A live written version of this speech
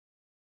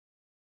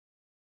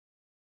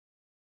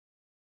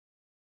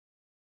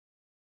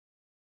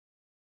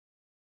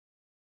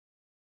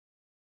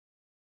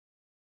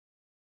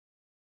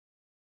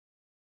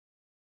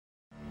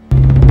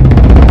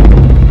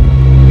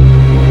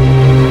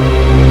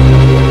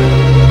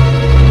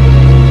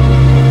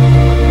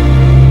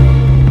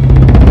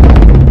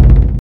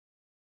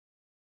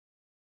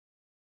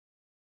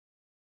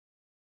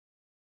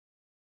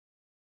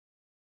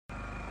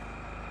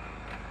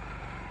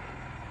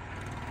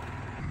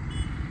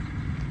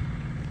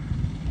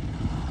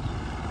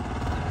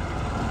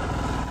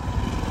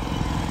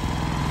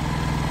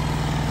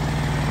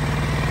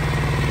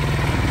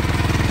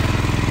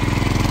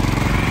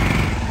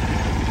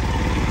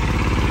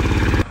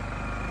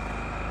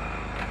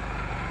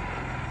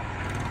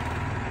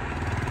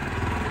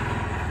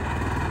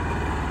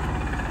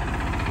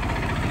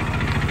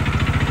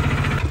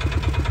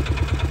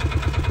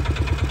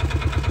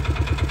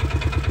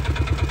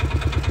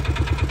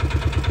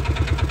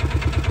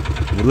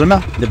മുരുകണ്ണ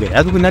എൻ്റെ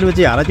ബാഗ് പിന്നാലെ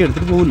വെച്ച് ആരാച്ചും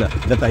എടുത്തിട്ട് പോകില്ല.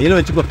 എൻ്റെ കയ്യിൽ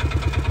വെച്ചിക്കോ.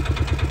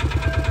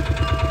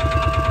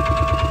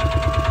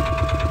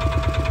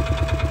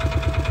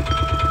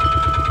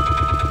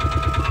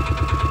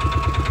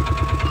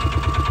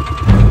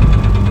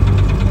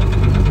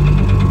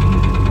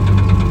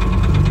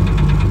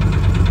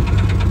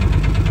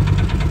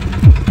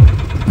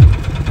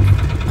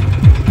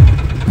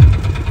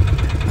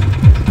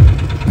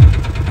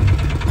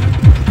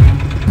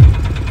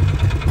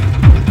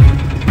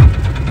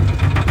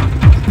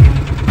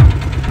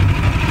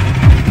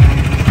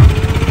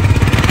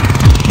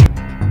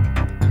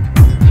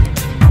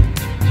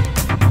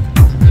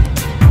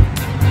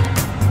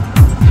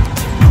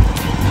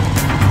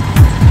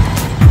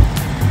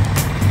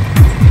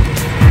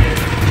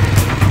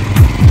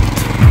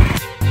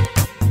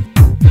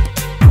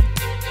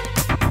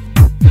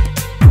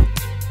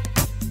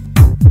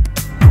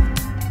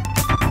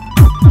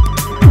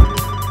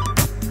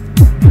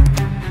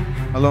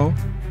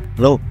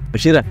 ஹலோ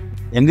பஷீரா,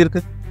 எங்க இருக்கு?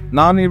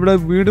 நான் ഇവിടെ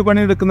வீடு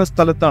பணி எடுக்கிற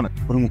ஸ்தலத்താണ്.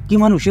 ஒரு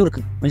முக்கியமான விஷயம்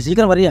இருக்கு, கொஞ்சம்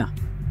சீக்கிரம் வரியா?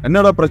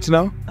 என்னடா பிரச்சனை?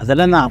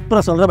 அதெல்லாம் நான்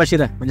அப்புறம் சொல்றேன்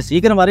பஷீரா, கொஞ்சம்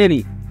சீக்கிரம் வரையா. நீ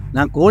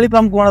நான் கோழி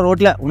பாம்பு போன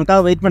ரோட்ல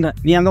உனக்காக வெயிட் பண்றேன்,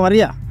 நீ அங்க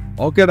வரியா?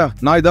 ஓகேடா,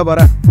 நான் இதா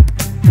வரேன்.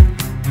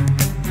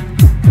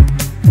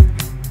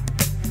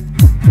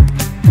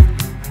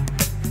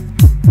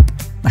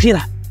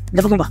 பஷீரா,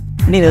 இந்த பக்கம் வா.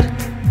 நீ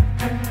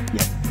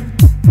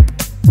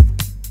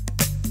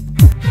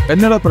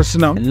என்னடா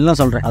பிரச்சனை?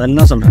 எல்லாம் சொல்றேன்,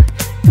 அதெல்லாம் சொல்றேன்.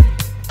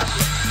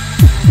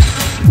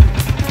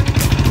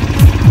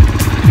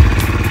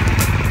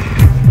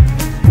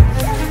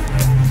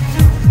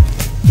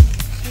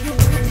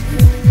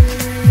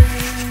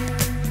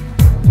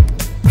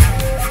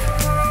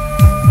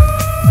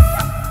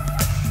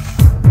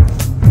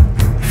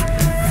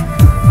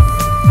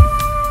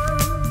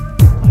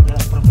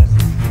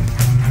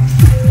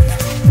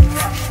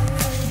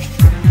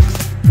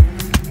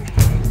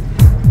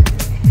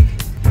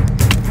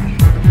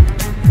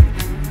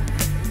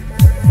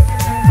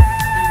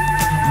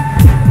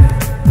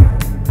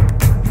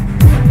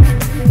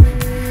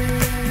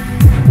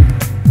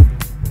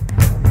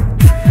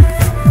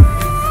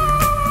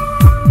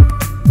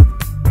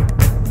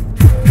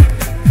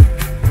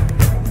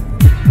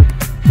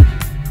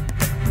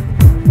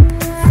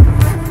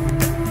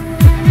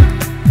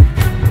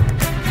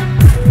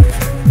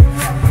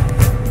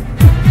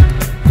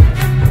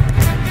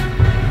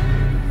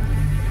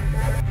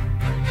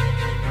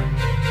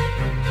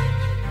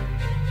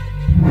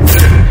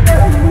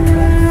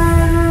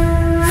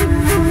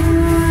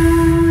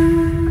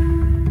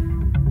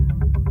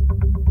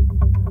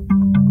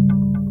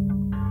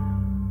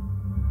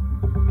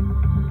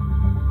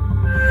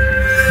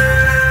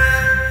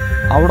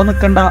 അവിടെ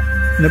നിൽക്കണ്ട,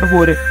 എന്നിട്ട്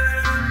പോര്.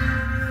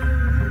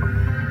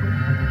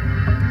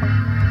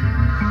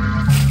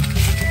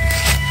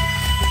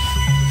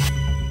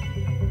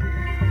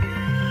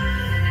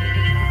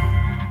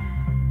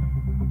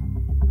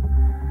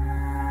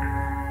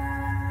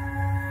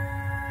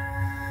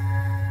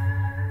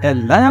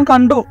 എല്ലാം ഞാൻ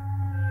കണ്ടു,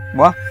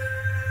 വാ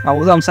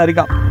നമുക്ക്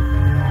സംസാരിക്കാം.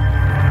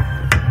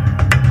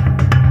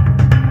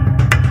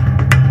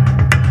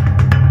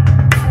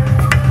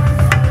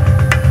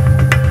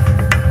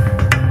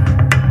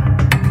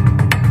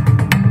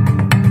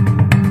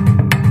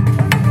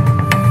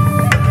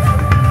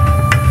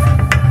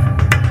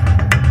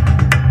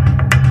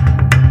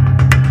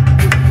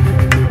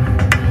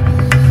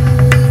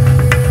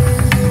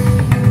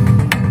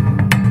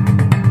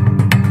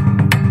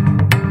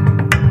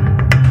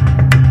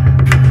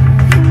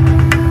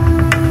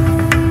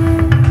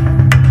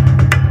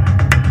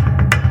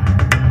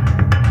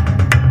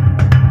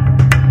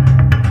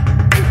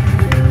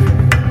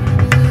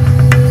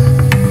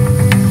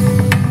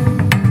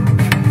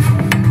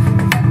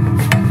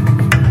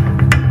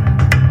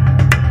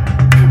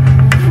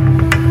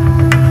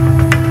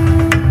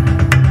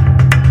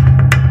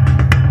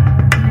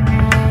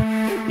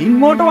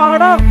 ഇങ്ങോട്ട്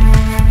വാടാ.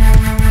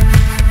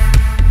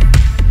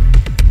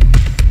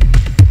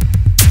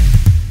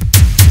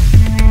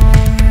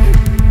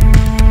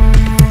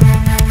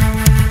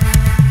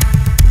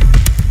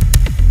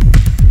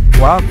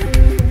 വാ.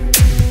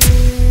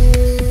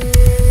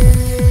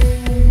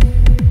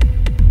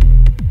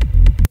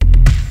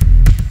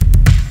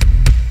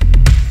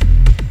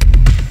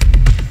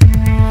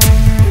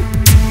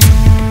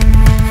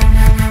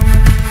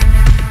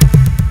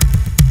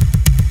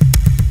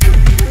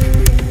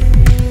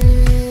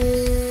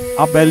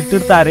 ആ ബെൽറ്റ്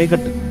എടുത്ത് അരയിൽ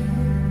കെട്ട്.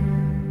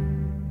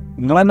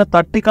 നിങ്ങളെന്നെ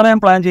തട്ടിക്കളയാൻ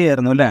പ്ലാൻ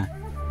ചെയ്യായിരുന്നു അല്ലേ?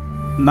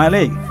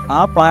 എന്നാലേ ആ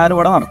പ്ലാൻ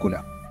ഇവിടെ നടക്കൂല.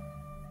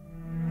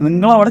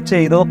 നിങ്ങളവിടെ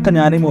ചെയ്തതൊക്കെ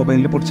ഞാൻ ഈ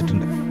മൊബൈലിൽ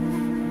പിടിച്ചിട്ടുണ്ട്.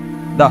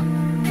 ഇതാ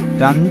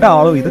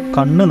രണ്ടാളും ഇത്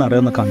കണ്ണ്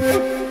നിറയുന്ന കണ്ടു.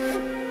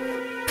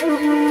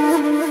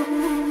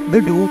 ഇത്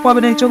ഡ്യൂപ്പ്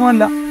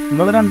അഭിനയിച്ചൊന്നുമല്ല,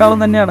 നിങ്ങൾ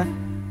രണ്ടാളും തന്നെയാണ്.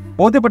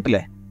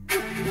 ബോധ്യപ്പെട്ടില്ലേ?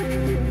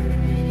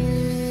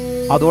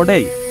 അതോടെ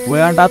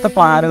വേണ്ടാത്ത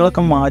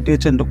പ്ലാനുകളൊക്കെ മാറ്റി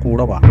വെച്ച് എൻ്റെ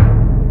കൂടെ വാ.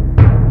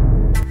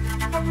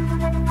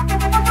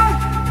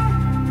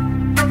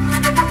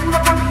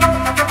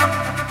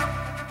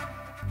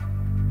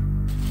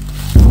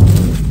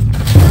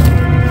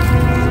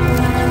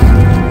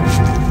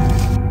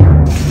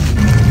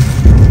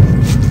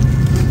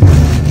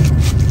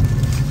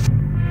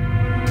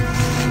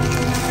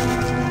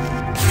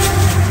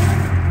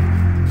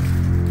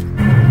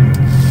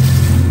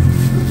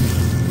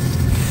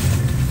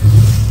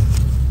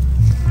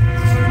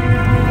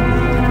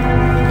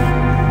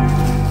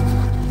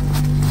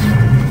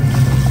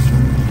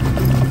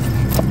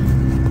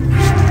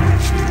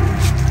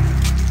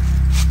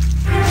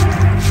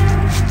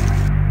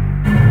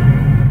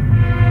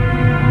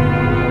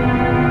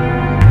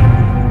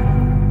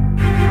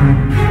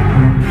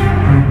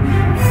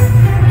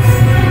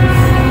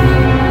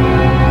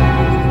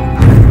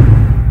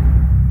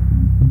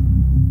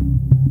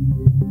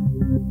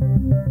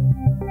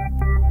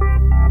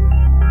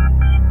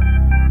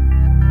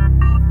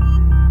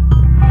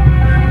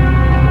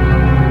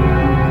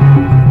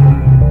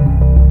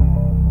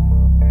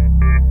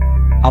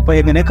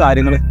 അപ്പൊ എങ്ങനെ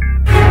കാര്യങ്ങള്?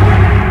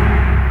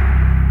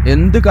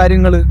 എന്ത്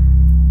കാര്യങ്ങള്?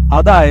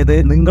 അതായത്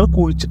നിങ്ങൾ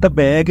കുഴിച്ചിട്ട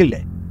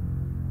ബാഗില്ലേ,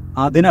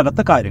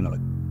 അതിനകത്തെ കാര്യങ്ങള്.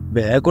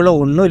 ബാഗുള്ള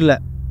ഒന്നുമില്ല.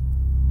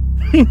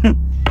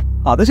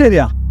 അത്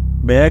ശരിയാ,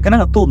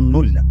 ബാഗിനകത്ത്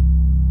ഒന്നുമില്ല.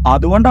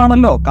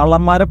 അതുകൊണ്ടാണല്ലോ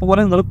കള്ളന്മാരെ പോലെ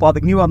നിങ്ങൾ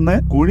പതുങ്ങി വന്ന്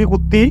കുഴി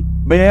കുത്തി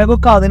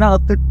ബാഗൊക്കെ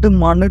അതിനകത്തിട്ട്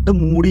മണ്ണിട്ട്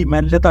മൂടി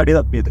മെല്ലെ തടി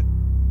തപ്പിയത്.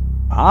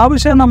 ആ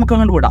വിഷയം നമുക്ക്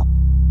അങ്ങോട്ട് വിടാം.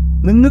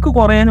 നിങ്ങൾക്ക്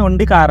കുറേ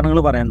ഞൊണ്ടി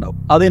കാരണങ്ങൾ പറയാനുണ്ടാവും,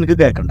 അത് എനിക്ക്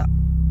കേൾക്കണ്ട.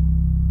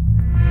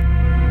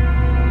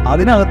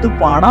 അതിനകത്ത്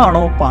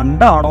പണാണോ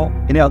പണ്ടാണോ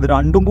ഇനി അത്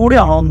രണ്ടും കൂടി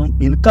ആണോ ഒന്നും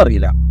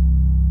എനിക്കറിയില്ല.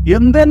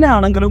 എന്ത് തന്നെ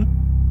ആണെങ്കിലും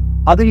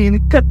അത്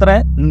എനിക്കെത്ര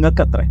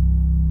നിങ്ങൾക്കെത്ര,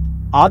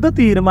 അത്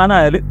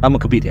തീരുമാനമായാൽ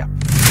നമുക്ക് പിരിയാം.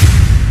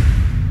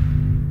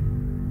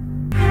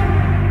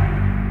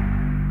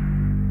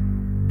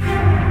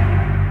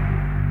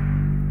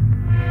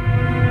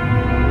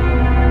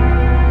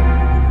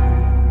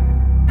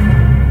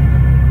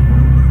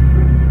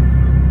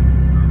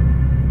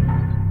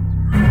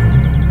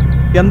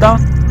 എന്താ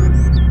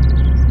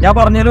ഞാൻ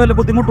പറഞ്ഞാലും വല്ല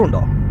ബുദ്ധിമുട്ടുണ്ടോ?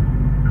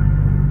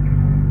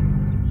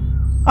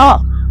 ആ,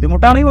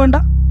 ബുദ്ധിമുട്ടാണെങ്കിൽ വേണ്ട,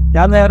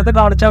 ഞാൻ നേരത്തെ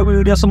കാണിച്ച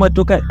വീഡിയോസും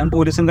മറ്റുമൊക്കെ ഞാൻ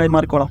പോലീസിന്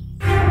കൈമാറിക്കോളാം.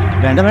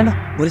 വേണ്ട വേണ്ട,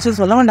 പോലീസ്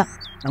സ്വന്തം വേണ്ട,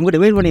 നമുക്ക്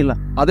ഡിവൈഡ് പണിയില്ല.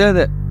 അതെ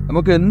അതെ,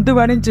 നമുക്ക് എന്ത്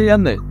വേണേലും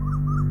ചെയ്യാന്ന്.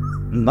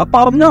 എന്നാ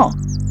പറഞ്ഞോ,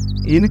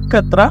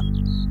 എനിക്കെത്ര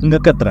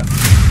നിങ്ങൾക്കെത്ര?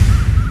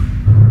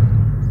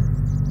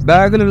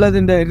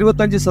 ബാഗിലുള്ളതിന്റെ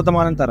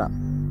 25% തരാം.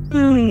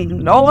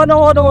 No no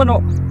no no.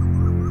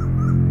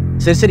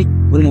 ശരി ശരി,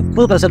 ഒരു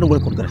 30%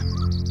 കൂടെ കൊടുത്തരാം.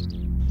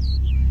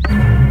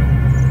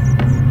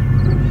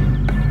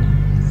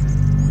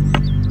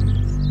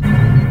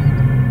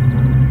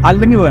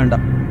 അല്ലെങ്കിൽ വേണ്ട,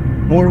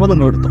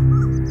 മുഴുവൻ എടുത്തു,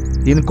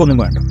 എനിക്കൊന്നും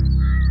വേണ്ട.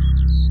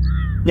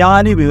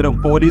 ഞാൻ ഈ വിവരം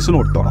പോലീസിന്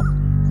കൊടുത്തോളാം.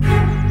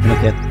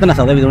 எனக்கு எத்தனை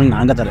சதவீதம்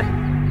நாங்க தரேன்,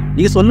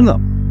 நீங்க சொல்லுங்க.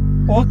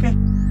 ഓക്കെ,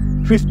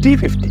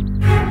 50-50.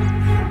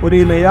 ഒരു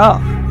ഇലയാ,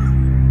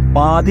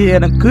 പാതി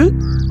എനക്ക്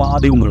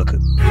പാതി உங்களுக்கு.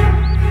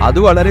 അത്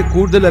വളരെ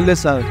കൂടുതലല്ലേ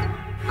സാർ?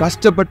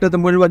 കഷ്ടപ്പെട്ടത്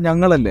മുഴുവൻ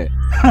ഞങ്ങളല്ലേ.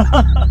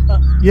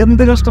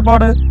 എന്ത്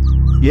കഷ്ടപ്പാട്?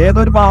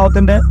 ഏതൊരു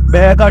പാവത്തിന്റെ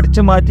ബാഗ്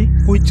അടിച്ചു മാറ്റി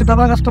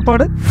കുഴിച്ചിട്ടതാ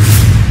കഷ്ടപ്പാട്.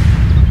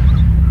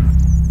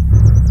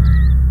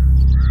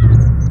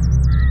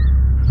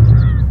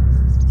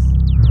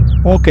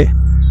 ഓക്കെ,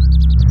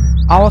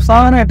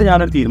 അവസാനമായിട്ട്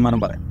ഞാനൊരു തീരുമാനം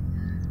പറയാം.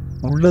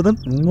 ഉള്ളത്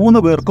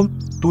 3 പേർക്കും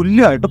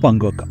തുല്യമായിട്ട്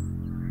പങ്കുവെക്കാം.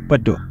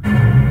 പറ്റുമോ?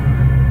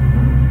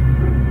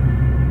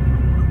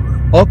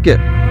 ഓക്കെ,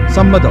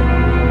 സമ്മതം.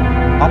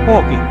 അപ്പോൾ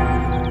ഓക്കെ,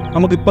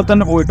 നമുക്കിപ്പോൾ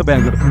തന്നെ പോയിട്ട്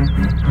ബാഗ് എടുക്കാം.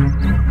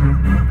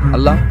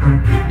 അല്ല,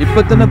 ഇപ്പൊ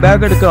തന്നെ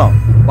ബാഗ് എടുക്കണം,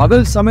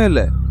 പകൽ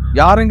സമയല്ലേ,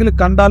 ആരെങ്കിലും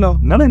കണ്ടാലോ?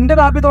 നിങ്ങൾ എൻ്റെ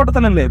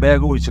കാപ്പിത്തോട്ടത്തിലല്ലേ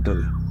ബാഗ്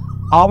കുഴിച്ചിട്ടത്,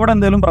 അവിടെ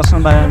എന്തെങ്കിലും പ്രശ്നം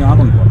ഉണ്ടായാൽ ഞാൻ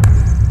നോക്കിക്കോളാം.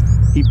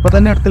 ഇപ്പൊ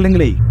തന്നെ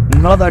എടുത്തില്ലെങ്കിലേ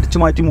നിങ്ങളത് അടിച്ചു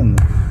മാറ്റി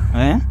മുങ്ങും.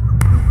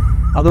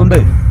 അതുകൊണ്ട്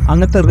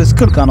അങ്ങനത്തെ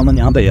റിസ്ക് എടുക്കാനൊന്നും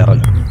ഞാൻ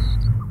തയ്യാറല്ല.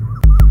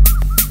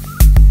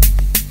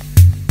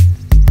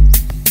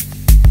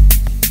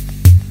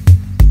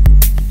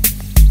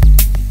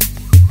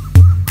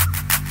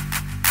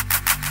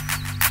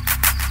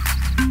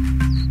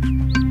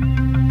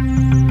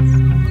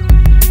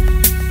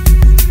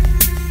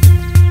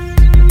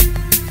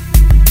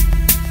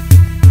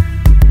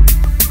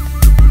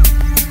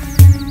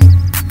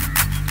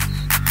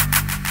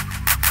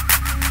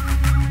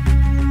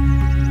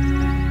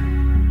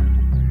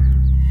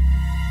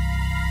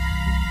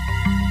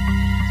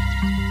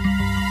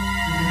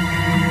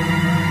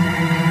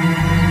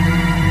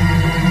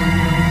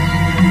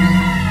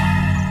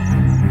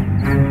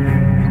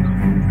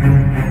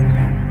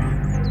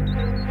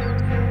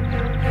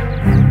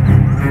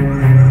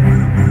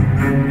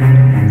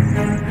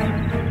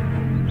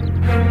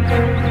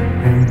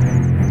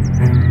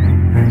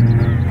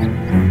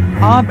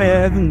 ആ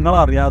ബാഗ് നിങ്ങൾ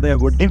അറിയാതെ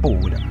എവിടെയും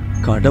പോകൂല.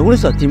 கடவுள்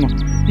சத்தியமா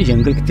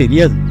எங்களுக்கு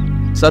தெரியாது.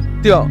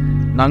 സത്യം,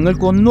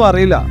 ഞങ്ങൾക്കൊന്നും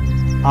അറിയില്ല.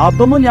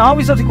 അതൊന്നും ഞാൻ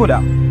വിശ്വസിക്കൂല.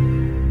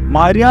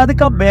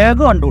 മര്യാദക്ക് ആ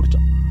ബാഗ്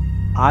കണ്ടുപിടിച്ചോ,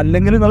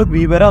 അല്ലെങ്കിൽ നിങ്ങൾ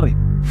വിവരം അറിയും.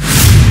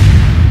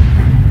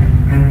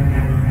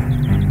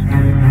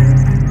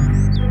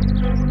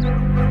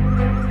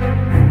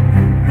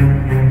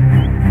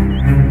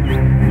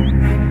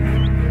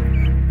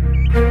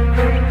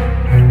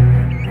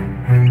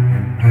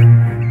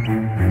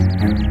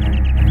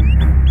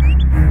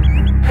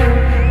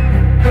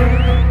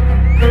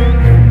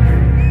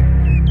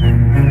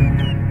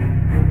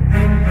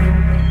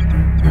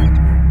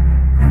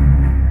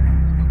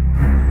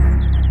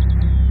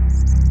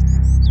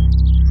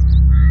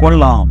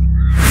 കൊള്ളാം.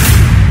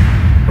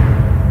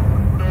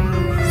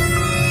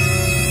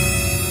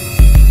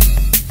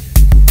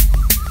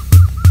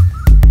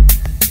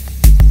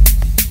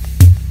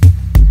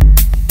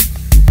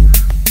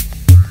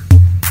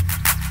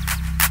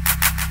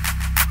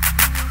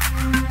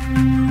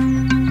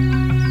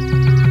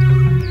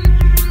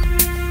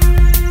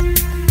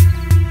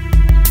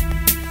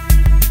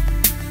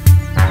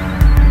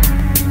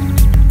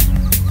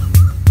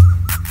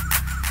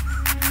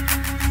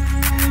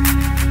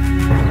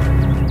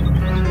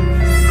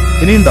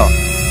 ഇനിയുണ്ടോ?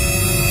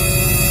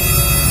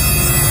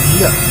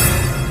 ഇല്ല,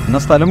 എന്നാ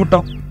സ്ഥലം വിട്ടോ.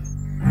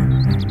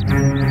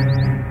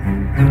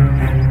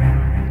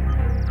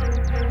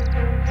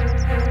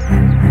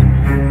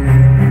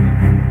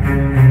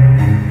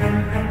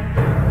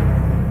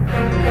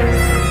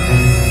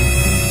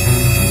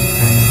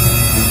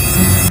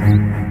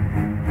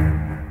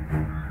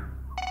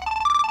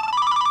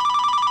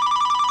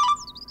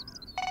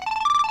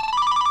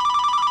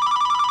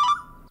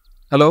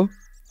 ഹലോ.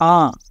 ആ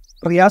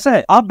റിയാസേ,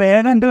 ആ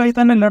ബാഗ് എൻ്റെ കയ്യിൽ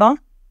തന്നെ ഇല്ലടാ?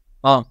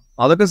 ആ,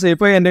 അതൊക്കെ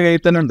സേഫായി എൻ്റെ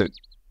കയ്യിൽ തന്നെ ഉണ്ട്,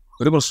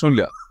 ഒരു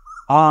പ്രശ്നമില്ല.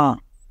 ആ,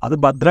 അത്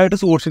ഭദ്രമായിട്ട്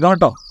സൂക്ഷിക്കണം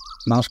കേട്ടോ,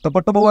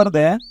 നഷ്ടപ്പെട്ടു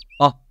പോകരുതേ.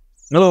 ആ,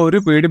 നിങ്ങൾ ഒരു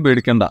പേടിയും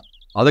പേടിക്കണ്ട,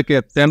 അതൊക്കെ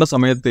എത്തേണ്ട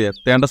സമയത്ത്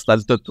എത്തേണ്ട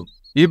സ്ഥലത്തെത്തും.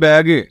 ഈ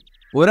ബാഗ്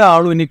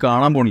ഒരാളും ഇനി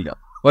കാണാൻ പോണില്ല.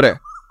 ഒരേ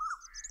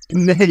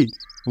പിന്നെ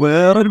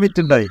വേറൊരു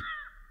വിറ്റുണ്ടായി,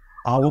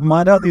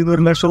 അവന്മാരെ അതിൽ നിന്ന്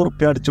 1,00,000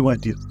 ഉറുപ്പ്യ അടിച്ചു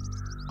മാറ്റിയത്.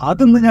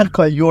 അതിന്ന് ഞാൻ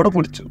കയ്യോടെ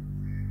പിടിച്ചു.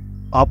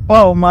 അപ്പം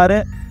അവന്മാരെ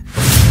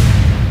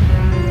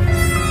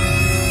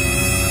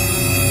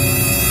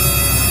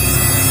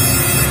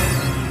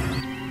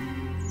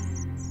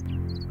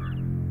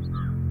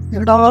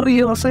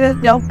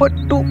ഞാൻ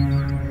പെട്ടു.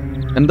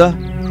 എന്താ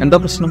എന്താ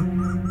പ്രശ്നം?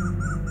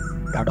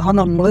 എടാ,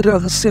 നമ്മളെ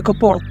രഹസ്യമൊക്കെ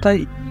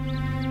പുറത്തായി.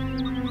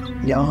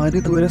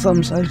 ഞാനിതുവരെ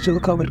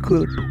സംസാരിച്ചതൊക്കെ അവർക്ക്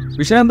കേട്ടു.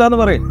 വിഷയം എന്താന്ന്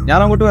പറയും, ഞാൻ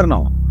അങ്ങോട്ട്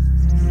വരണോ?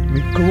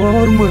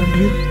 മിക്കവാറും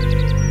വേണ്ടി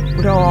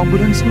ഒരു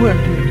ആംബുലൻസ്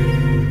വേണ്ടി.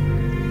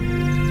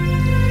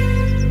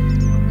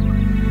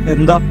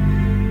 എന്താ?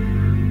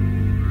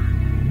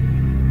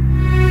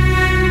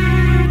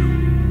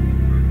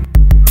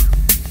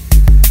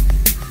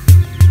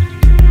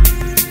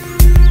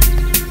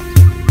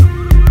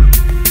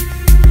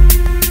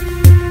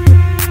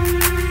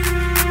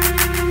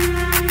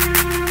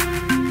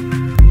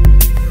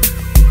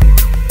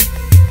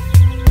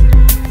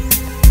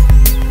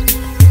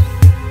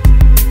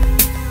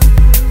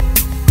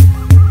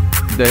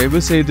 ദയവ്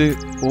ചെയ്ത്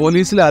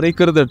പോലീസിൽ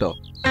അറിയിക്കരുത് കേട്ടോ.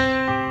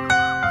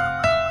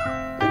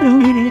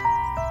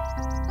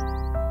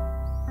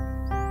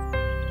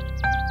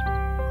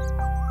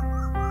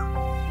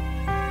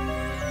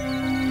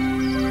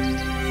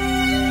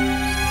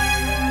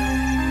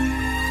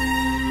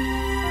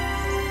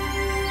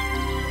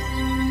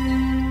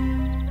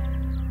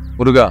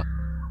 മുരുക,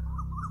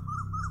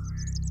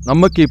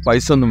 നമുക്ക് ഈ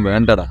പൈസ ഒന്നും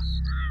വേണ്ടടാ.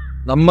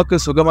 നമുക്ക്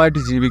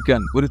സുഖമായിട്ട്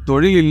ജീവിക്കാൻ ഒരു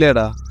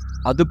തൊഴിലില്ലേടാ,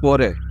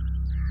 അതുപോരെ.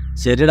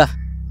 சரிடா,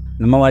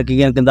 நம்ம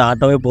வாழ்க்கைக்கு எனக்கு இந்த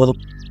ஆட்டோவே போதும்.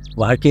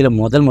 வாழ்க்கையில்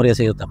முதல் முறையாக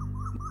செய்யத்தான்,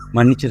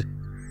 மன்னிச்சிரு.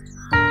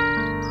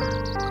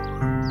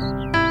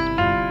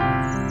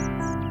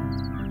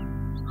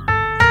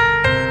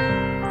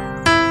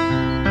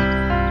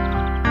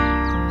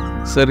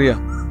 சரியா,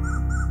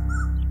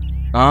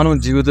 நானும்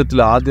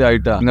ജീവിതത്തിൽ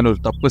ആദ്യമായിട്ടാണ് അങ്ങനെ ഒരു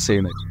തപ്പ്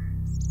ചെയ്യുന്നത്.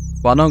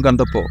 പണം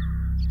കണ്ടപ്പോൾ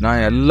ഞാൻ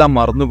എല്ലാം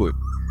മറന്നുപോയി,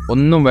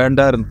 ഒന്നും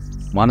വേണ്ടായിരുന്നു,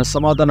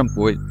 മനസ്സമാധാനം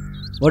പോയി.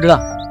 ஓடுடா,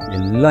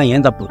 எல்லாம்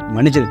ஏன் தப்பு,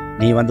 மன்னிச்சிரு.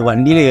 நீ வந்து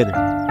வண்டியிலே ஏறு.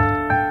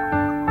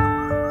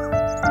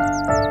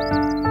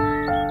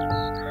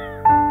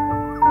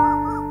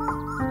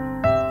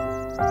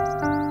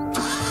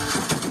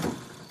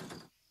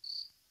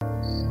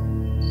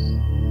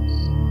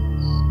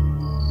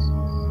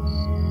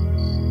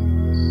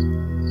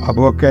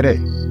 അബൂബക്കരെ,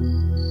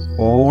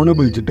 ഫോണ്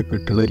വിളിച്ചിട്ട്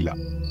കിട്ടുന്നില്ല.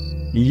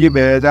 ഈ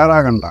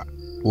ബേജാറാകണ്ട,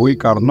 പോയി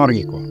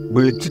കടന്നുറങ്ങിക്കോ.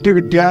 വിളിച്ചിട്ട്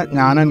കിട്ടിയാൽ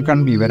ഞാൻ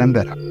എനിക്ക് വിവരം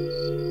തരാം.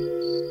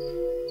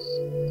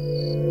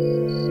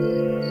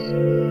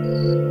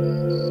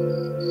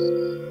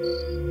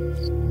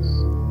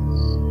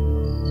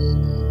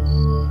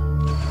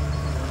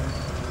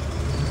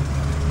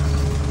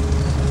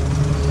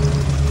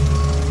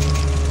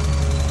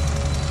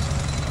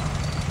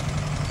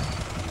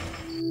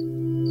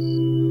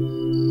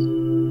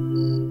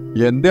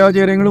 എന്താ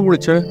ചേരങ്ങൾ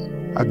വിളിച്ച്?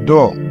 അതോ,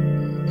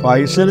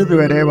 ഫൈസൽ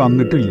ഇതുവരെ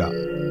വന്നിട്ടില്ല.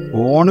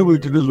 ഫോണ്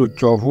വിളിച്ചിട്ട്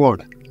സ്വിച്ച് ഓഫ്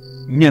ആണ്.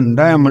 ഇനി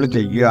എന്താ നമ്മൾ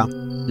ചെയ്യുക?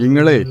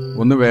 നിങ്ങളെ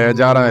ഒന്ന്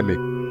ബേജാറായല്ലേ,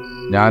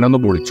 ഞാനൊന്ന്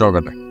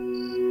വിളിച്ചോക്കട്ടെ.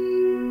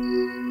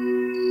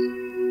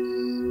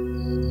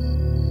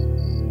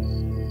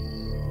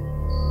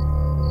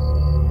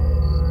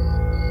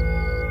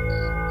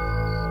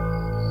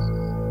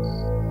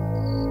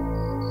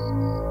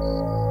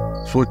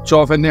 സ്വിച്ച്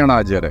ഓഫ് തന്നെയാണ്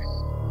ആചാരെ.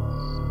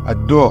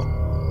 അതോ,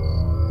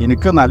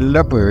 എനിക്ക്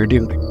നല്ല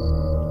പേടിയുണ്ട്.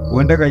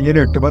 ഓൻ്റെ കയ്യിൽ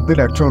 8-10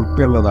 ലക്ഷം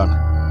ഉറുപ്പ്യ ഉള്ളതാണ്.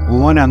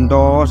 ഓൻ എന്തോ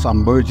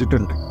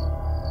സംഭവിച്ചിട്ടുണ്ട്.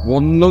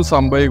 ഒന്നും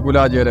സംഭവിക്കൂല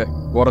ആചാരെ,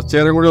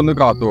 കുറച്ചേരം കൂടി ഒന്ന്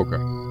കാത്തു നോക്ക.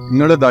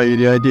 നിങ്ങൾ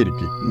ധൈര്യമായിട്ട്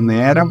ഇരിക്കും.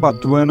 നേരം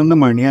 10-11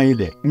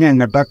 മണിയായില്ലേ, ഇനി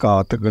എങ്ങട്ടാ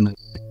കാത്തുക്കണ്?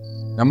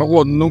 നമുക്ക്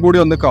ഒന്നും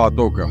കൂടി ഒന്ന്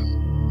കാത്തു നോക്കുക.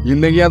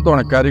 ഇല്ലെങ്കിൽ ഞാൻ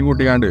തുണക്കാരെയും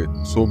കൂട്ടിക്കാണ്ട്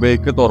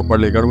സുബൈക്ക്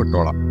തോർപ്പള്ളിക്കാട്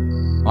വിട്ടോളാം.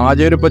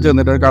 ആചാര്യപ്പ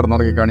ചെന്നിട്ട്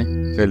കടന്നിറങ്ങിക്കാണി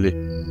ചെല്ലി.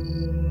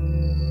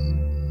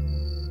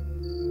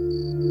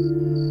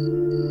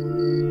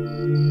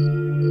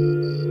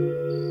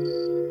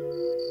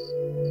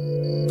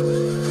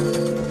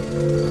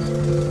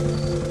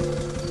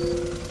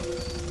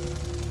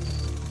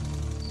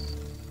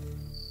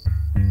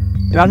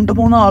 രണ്ട്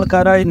മൂന്ന്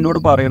ആൾക്കാരായി എന്നോട്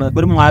പറയണത്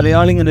ഒരു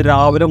മലയാളി ഇങ്ങനെ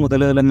രാവിലെ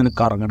മുതൽ ഇങ്ങനെ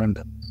കറങ്ങണുണ്ട്,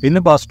 പിന്നെ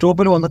ബസ്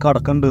സ്റ്റോപ്പിൽ വന്ന്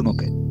കടക്കണ്ട്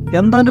എന്നൊക്കെ.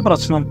 എന്താ എൻ്റെ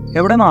പ്രശ്നം?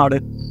 എവിടെ നാട്?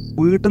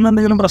 വീട്ടിൽ നിന്ന്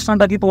എന്തെങ്കിലും പ്രശ്നം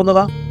ഉണ്ടാക്കി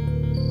പോകുന്നതാ,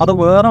 അത്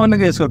വേറെ വല്ല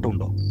കേസ്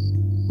കെട്ടുണ്ടോ?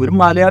 ഒരു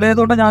മലയാളി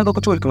ആയതുകൊണ്ടാണ് ഞാൻ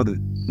ഇതൊക്കെ ചോദിക്കുന്നത്.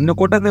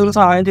 എന്നെക്കൊണ്ട് എന്തെങ്കിലും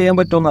സഹായം ചെയ്യാൻ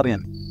പറ്റുമോ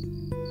എന്നറിയാൻ.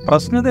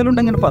 പ്രശ്നം എന്തെങ്കിലും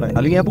ഉണ്ടെങ്കിൽ പറയാം,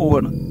 അല്ലെങ്കിൽ ഞാൻ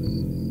പോവാണ്.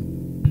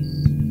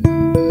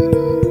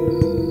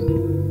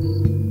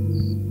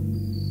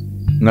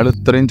 നിങ്ങൾ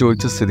ഇത്രയും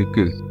ചോദിച്ച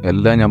സ്ഥിതിക്ക്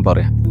എല്ലാം ഞാൻ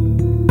പറയാം.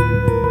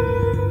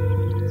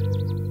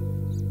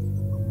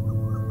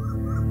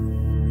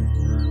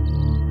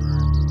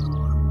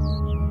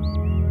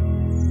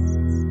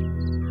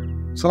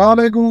 അസ്സലാമു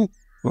അലൈക്കും.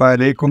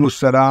 വലൈക്കും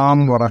അസ്സലാം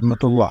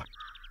വറഹ്മത്തുള്ളാഹി.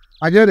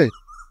 അജയരെ,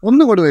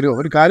 ഒന്നും കൂടി വരുമോ?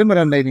 ഒരു കാര്യം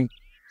വരാണ്ടായിനി.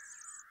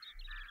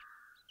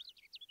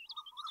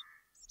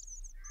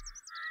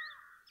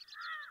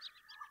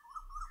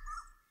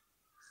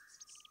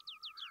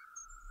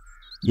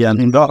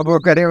 എന്താ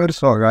അബൂക്കരെ ഒരു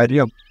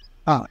സ്വകാര്യം?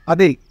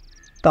 അതെ,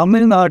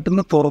 തമിഴ്നാട്ടിൽ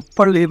നിന്ന്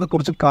തുറപ്പള്ളിയിൽ നിന്ന്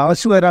കുറച്ച്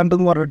കാശ്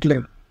വരാണ്ടെന്ന് പറഞ്ഞിട്ടില്ലേ,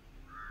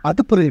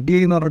 അതിപ്പോൾ റെഡി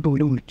ആയിന്ന് പറഞ്ഞിട്ട്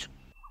ഒരു വിളിച്ചു.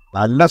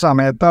 നല്ല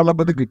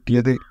സമയത്താണപ്പോൾ ഇത്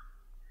കിട്ടിയത്.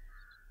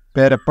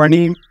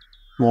 പെരപ്പണിയും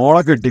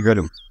മോളെ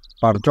കെട്ടിക്കലും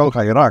പഠിച്ചോ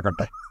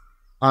ഹൈറാക്കട്ടെ.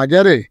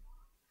 ആചാരേ,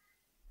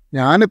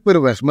 ഞാനിപ്പോൾ ഒരു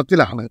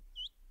വിഷമത്തിലാണ്.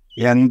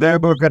 എന്താ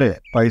അബൂക്കരെ,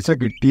 പൈസ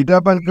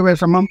കിട്ടിയിട്ടപ്പം എനിക്ക്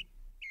വിഷമം?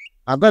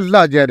 അതല്ല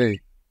ആചാരേ,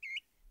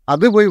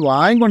 അത് പോയി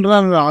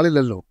വാങ്ങിക്കൊണ്ടുവരാൻ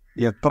ഒരാളില്ലല്ലോ.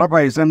 എത്ര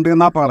പൈസ ഉണ്ട്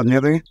എന്നാ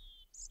പറഞ്ഞത്?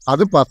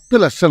 അത് 10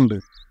 ലക്ഷം ഉണ്ട്.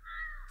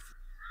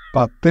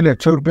 10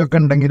 ലക്ഷം റുപ്യൊക്കെ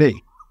ഉണ്ടെങ്കിലേ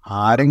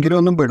ആരെങ്കിലും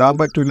ഒന്നും വിടാൻ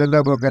പറ്റൂലല്ലോ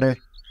അബൂക്കരെ.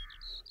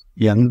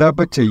 എന്താ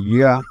ഇപ്പം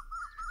ചെയ്യുക?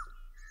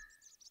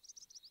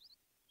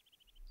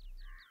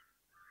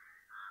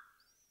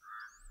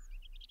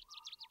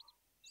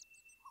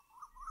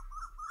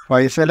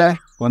 ഫൈസലെ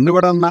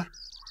ഒന്നുകൂടെ വന്നാ.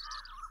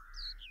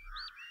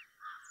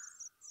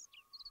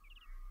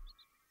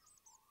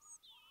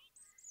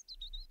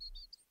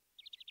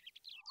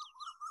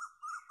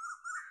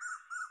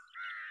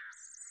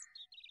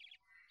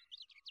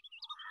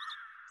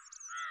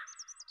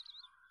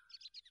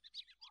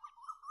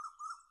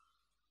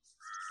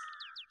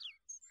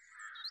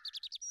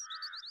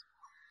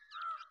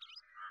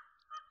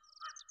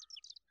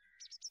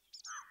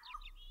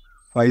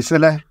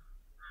 ഫൈസലെ,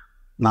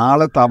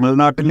 നാളെ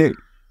തമിഴ്നാട്ടിൽ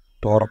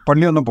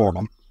തോറപ്പള്ളി ഒന്ന്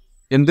പോകണം.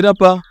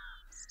 എന്തിനാപ്പാ?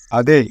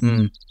 അതെ,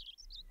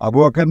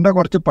 അബൂക്കറിൻ്റെ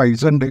കുറച്ച്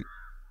പൈസ ഉണ്ട്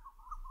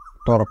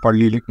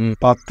തോറപ്പള്ളിയിൽ.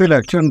 10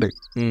 ലക്ഷം ഉണ്ട്.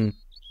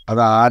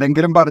 അത്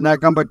ആരെങ്കിലും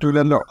പറഞ്ഞേക്കാൻ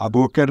പറ്റൂലല്ലോ.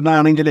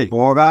 അബൂക്കറിനാണെങ്കിലേ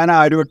പോകാൻ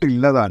ആരുമായിട്ട്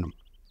ഇല്ലതാനും.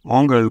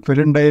 ഓൻ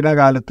ഗൾഫിലുണ്ടായിരുന്ന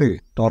കാലത്ത്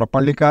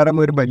തോറപ്പള്ളിക്കാരൻ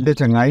ഒരു വലിയ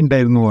ചങ്ങായി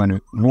ഉണ്ടായിരുന്നു. ഓന്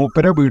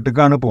മൂപ്പരെ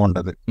വീട്ടിലേക്കാണ്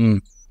പോകേണ്ടത്.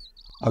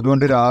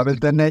 അതുകൊണ്ട്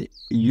രാവിലെ തന്നെ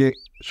ഈ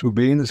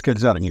സുബൈ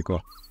നിസ്കരിച്ച് ഇറങ്ങിക്കോ.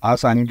 ആ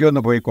സംഖ്യ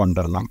ഒന്ന് പോയി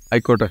കൊണ്ടുവരണം.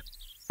 ആയിക്കോട്ടെ.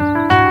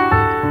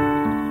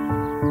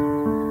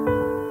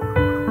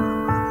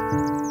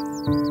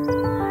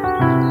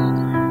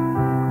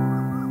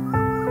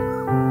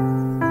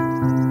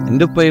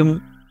 എൻ്റെ ഉപ്പയും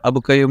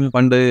അബുക്കയും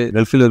പണ്ട്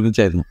ഗൾഫിൽ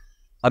ഒരുമിച്ചായിരുന്നു.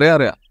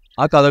 അറിയാം.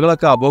 ആ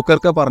കഥകളൊക്കെ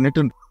അബൂക്കർക്ക്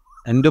പറഞ്ഞിട്ടുണ്ട്.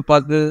 എൻ്റെ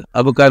ഉപ്പാക്ക്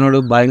അബുക്കാനോട്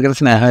ഭയങ്കര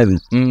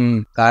സ്നേഹമായിരുന്നു.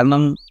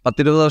 കാരണം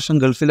 10-20 വർഷം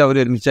ഗൾഫിൽ അവർ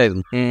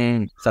ഒരുമിച്ചായിരുന്നു.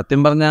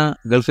 സത്യം പറഞ്ഞാൽ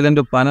ഗൾഫിൽ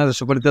എൻ്റെ ഉപ്പാനെ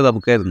രക്ഷപ്പെടുത്തിയത്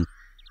അബുക്കായിരുന്നു.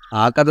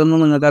 ആ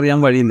കഥയൊന്നും നിങ്ങൾക്കറിയാൻ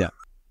വഴിയില്ല.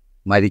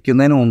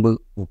 മരിക്കുന്നതിന് മുമ്പ്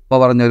ഉപ്പ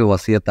പറഞ്ഞൊരു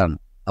വസിയത്താണ്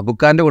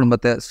അബുക്കാൻ്റെ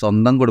കുടുംബത്തെ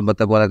സ്വന്തം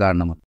കുടുംബത്തെ പോലെ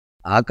കാണണമെന്ന്.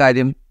 ആ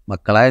കാര്യം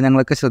മക്കളായ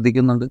ഞങ്ങളൊക്കെ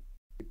ശ്രദ്ധിക്കുന്നുണ്ട്.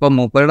 ഇപ്പം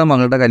മൂപ്പരുടെ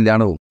മകളുടെ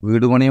കല്യാണവും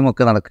വീടുപണിയും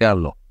ഒക്കെ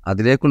നടക്കുകയാണല്ലോ,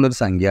 അതിലേക്കുള്ളൊരു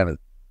സംഖ്യയാണ്.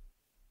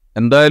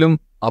 എന്തായാലും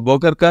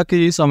അബൂക്കർക്കാക്ക്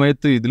ഈ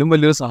സമയത്ത് ഇതിലും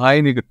വലിയൊരു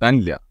സഹായം ഇനി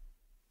കിട്ടാനില്ല.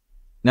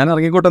 ഞാൻ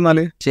ഇറങ്ങിക്കോട്ടെ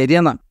എന്നാല്.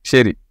 ശരിയെന്നാ.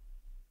 ശരി.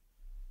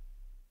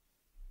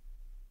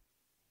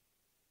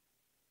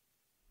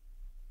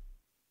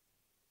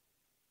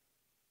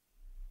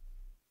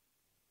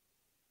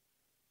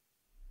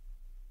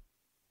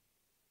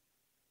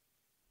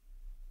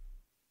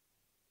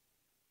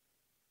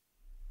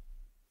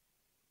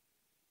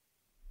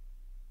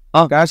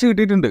 കാശ്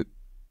കിട്ടിയിട്ടുണ്ട്.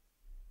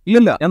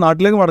 ഇല്ലല്ല, ഞാൻ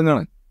നാട്ടിലേക്ക്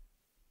മടങ്ങാണ്.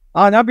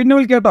 ഞാൻ പിന്നെ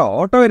വിളിക്കാട്ടോ,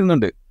 ഓട്ടോ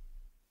വരുന്നുണ്ട്.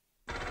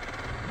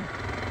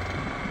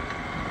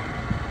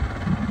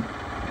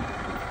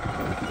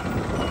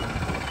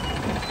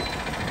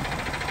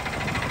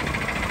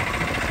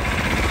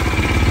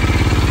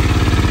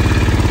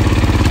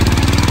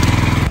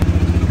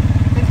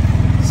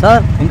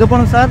 സാർ എங்கே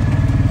പോകണം സാർ?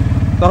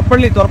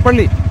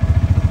 തുറപ്പള്ളി.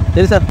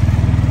 ശരി സാർ.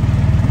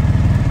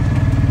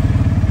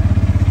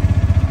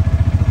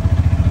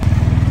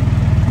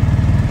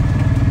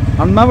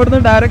 അണ്ണാ ഇവിടുന്ന്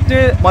ഡയറക്റ്റ്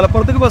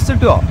മലപ്പുറത്തേക്ക് ബസ്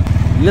കിട്ടുമോ?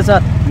 இல்லை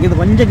சார், இங்கேருந்து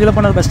கொஞ்சம் கீழே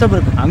போனால் பஸ் ஸ்டாப்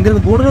இருக்குது.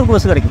 அங்கேருந்து கூடலூருக்கு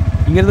பஸ் கிடைக்கும்.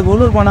 இங்கேருந்து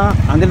கூடலூர் போனால்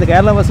அங்கேருந்து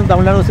கேரளா பஸ்ஸும்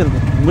தமிழ்நாடு பஸ்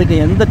இருக்குது. உங்களுக்கு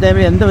எந்த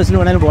தேவையோ எந்த பஸ்ஸில்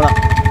வேணாலும் போகலாம்.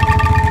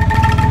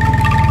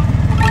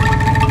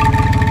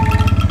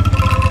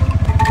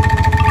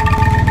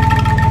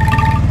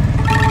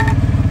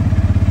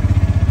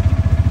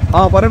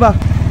 പറയടാ.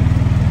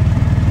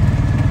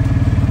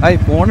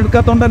 ഫോൺ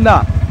എടുക്കാത്തോണ്ടല്ല,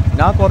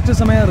 ഞാൻ കുറച്ച്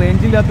സമയം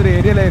റേഞ്ചില്ലാത്തൊരു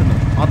ഏരിയയിലായിരുന്നു.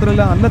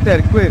 മാത്രമല്ല നല്ല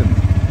തിരക്കുമായിരുന്നു.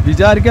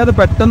 വിചാരിക്കാതെ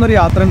പെട്ടെന്നൊരു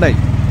യാത്ര ഉണ്ടായി.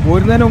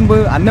 പോരുന്നതിന് മുമ്പ്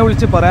എന്നെ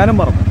വിളിച്ച് പറയാനും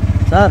പറഞ്ഞു.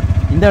 സാർ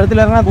இந்த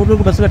இடத்துல இறங்கினா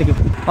கூடலூருக்கு பஸ் கிடைக்கும்.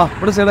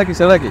 ഇവിടെ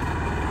സൈഡാക്കി.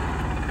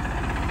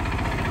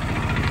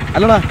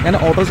 അല്ലടാ, ഞാൻ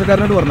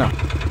ഓട്ടോറിക്ഷക്കാരനോട് പറഞ്ഞ.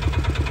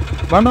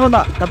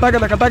 വേണ്ട,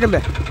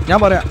 കട്ടാക്കല്ലേ, ഞാൻ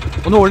പറയാം.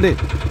 ഒന്ന് ഹോൾഡ് ചെയ്യും.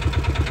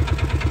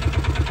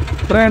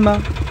 എത്ര എണ്ണ?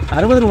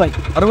 60 ரூபாய்.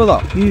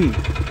 60?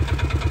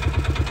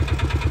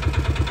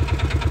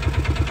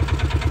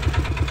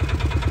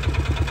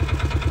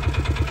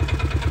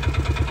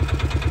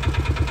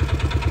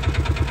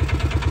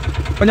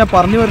 അപ്പം ഞാൻ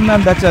പറഞ്ഞു വരുന്നത്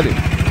എന്താ വെച്ചാൽ,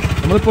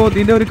 നമ്മളിപ്പോൾ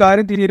ഇതിൻ്റെ ഒരു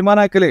കാര്യം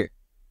തീരുമാനമാക്കല്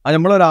അത്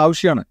നമ്മളൊരു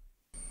ആവശ്യമാണ്.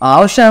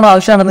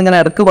 ആവശ്യമാണെന്ന് ഇങ്ങനെ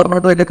ഇടക്ക്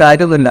പറഞ്ഞിട്ട് വലിയ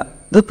കാര്യമൊന്നുമില്ല.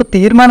 ഇതിപ്പോൾ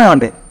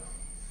തീരുമാനമാണ്ടേ?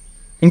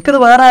 എനിക്കത്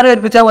വേറെ ആരും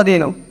ഏൽപ്പിച്ചാൽ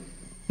മതിയേനോ?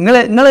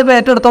 നിങ്ങളിപ്പോൾ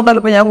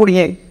ഏറ്റെടുത്തോണ്ടല്ലോ ഇപ്പോൾ ഞാൻ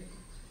കുടുങ്ങിയേ.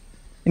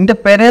 എൻ്റെ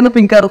പെരേന്ന്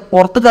ഇപ്പം എനിക്ക്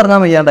പുറത്ത്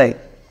ഇറങ്ങാൻ വയ്യാണ്ടായി.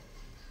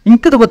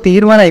 എനിക്കിതിപ്പോൾ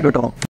തീരുമാനമായി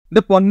കിട്ടണോ?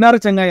 എൻ്റെ പൊന്നാറ്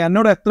ചങ്ങായി,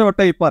 എന്നോട് എത്ര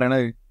വട്ടം ഈ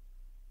പറയണത്?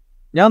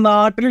 ഞാൻ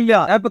നാട്ടിലില്ല,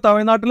 ഞാൻ ഇപ്പോൾ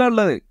തമിഴ്നാട്ടിലാണ്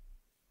ഉള്ളത്.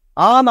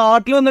 ആ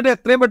നാട്ടിൽ വന്നിട്ട്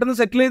എത്രയും പെട്ടെന്ന്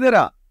സെറ്റിൽ ചെയ്ത്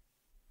തരാ.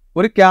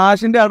 ഒരു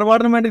ക്യാഷിന്റെ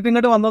ഇടപാടിന് വേണ്ടിട്ട്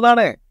ഇങ്ങോട്ട്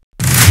വന്നതാണേ.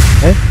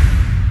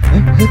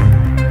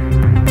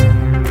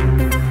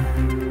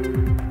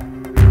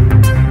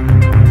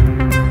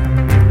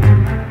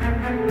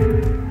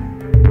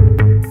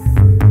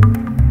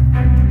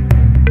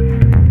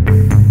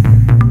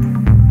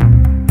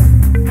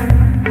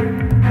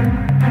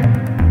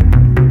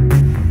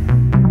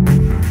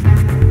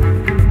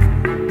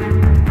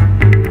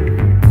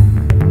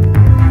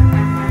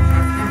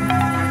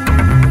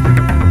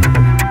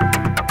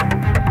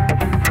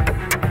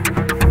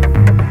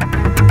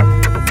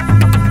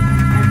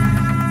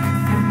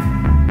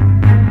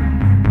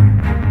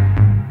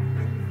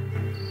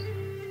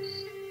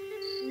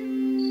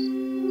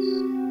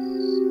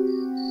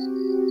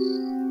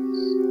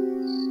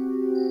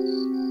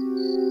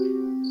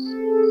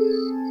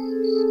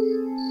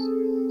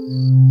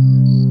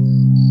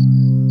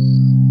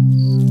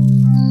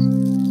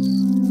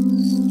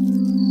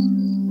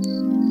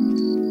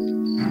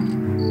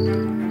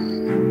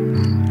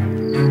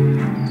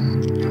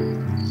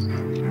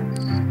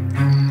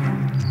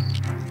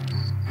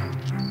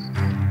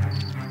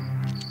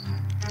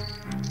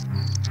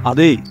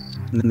 അതേ,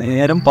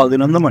 നേരം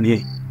 11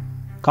 മണിയായി.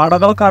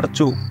 കടകളൊക്കെ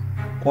അടച്ചു.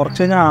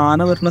 കുറച്ച് കഴിഞ്ഞാൽ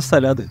ആന വരുന്ന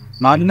സ്ഥലം. അത്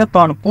നല്ല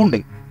തണുപ്പുണ്ട്.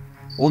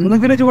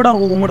 ഒന്നുകിലും ഇവിടെ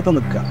റൂം എടുത്ത്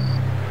നിൽക്കുക,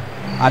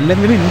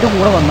 അല്ലെങ്കിൽ എൻ്റെ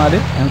കൂടെ വന്നാൽ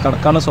ഞാൻ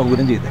കിടക്കാനുള്ള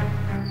സൗകര്യം ചെയ്ത്.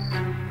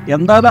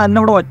 എന്തായാലും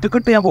എന്നെ ഇവിടെ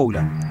ഒറ്റക്കിട്ട് ഞാൻ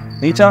പോകില്ല.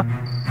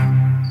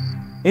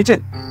 നീച്ച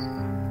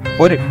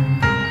പോര്,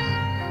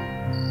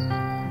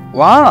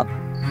 വാ.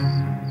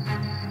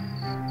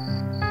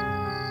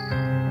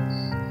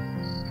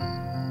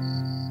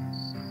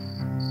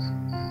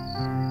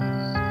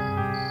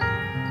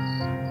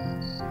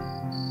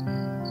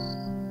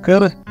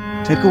 കേറ്,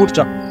 ചെക്ക്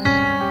കുടിച്ചോ.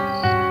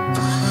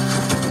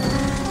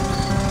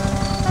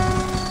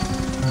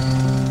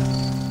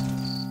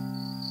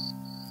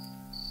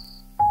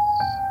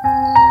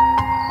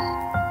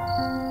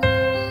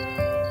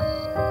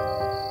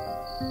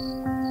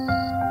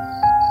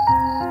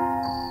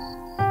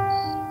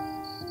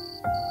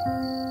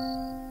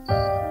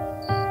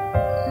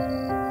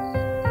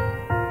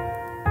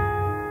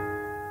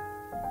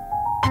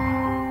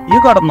 ഈ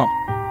കടന്നോ?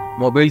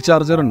 മൊബൈൽ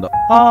ചാർജർ ഉണ്ടോ?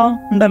 ആ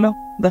ഉണ്ടല്ലോ.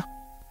 ഇതാ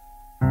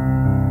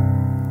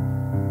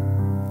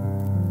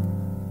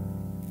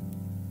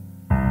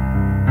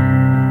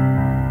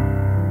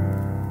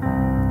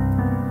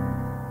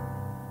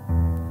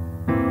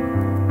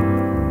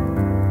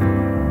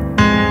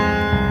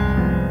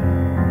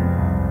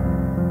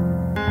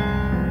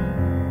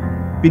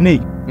പിന്നെ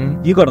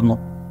ഈ കടന്നോ,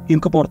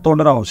 എനിക്ക് പുറത്തു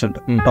കൊണ്ടൊരു ആവശ്യമുണ്ട്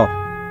കേട്ടോ.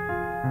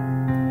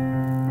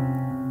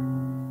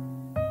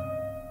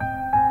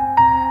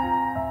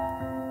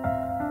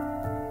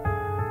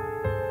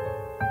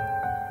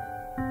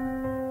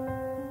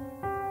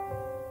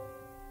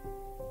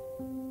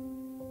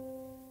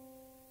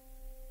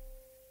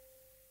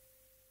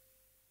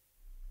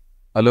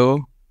 ഹലോ,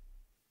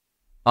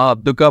 ആ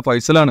അബ്ദുക്ക,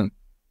 ഫൈസലാണ്.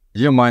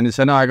 ഈ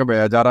മനുഷ്യനാകെ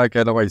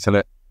ബേജാറാക്കിയാലോ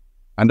ഫൈസലെ.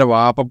 എൻ്റെ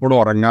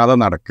വാപ്പപ്പോഴും ഉറങ്ങാതെ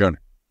നടക്കുകയാണ്.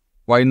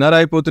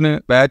 വൈകുന്നേരമായപ്പോത്തിന്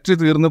ബാറ്ററി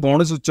തീർന്ന്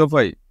ഫോണ് സ്വിച്ച് ഓഫ്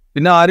ആയി.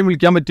 പിന്നെ ആരും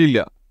വിളിക്കാൻ പറ്റിയില്ല.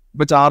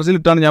 ഇപ്പൊ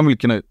ചാർജിലിട്ടാണ് ഞാൻ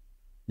വിളിക്കണത്.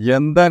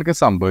 എന്താ എനിക്ക്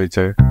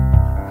സംഭവിച്ചത്?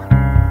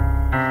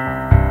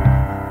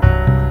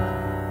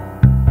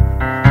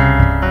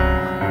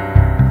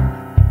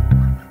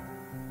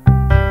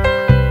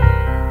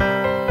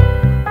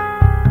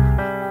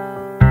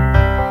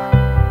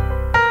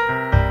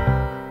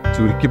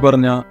 ചുരുക്കി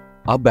പറഞ്ഞ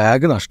ആ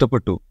ബാഗ്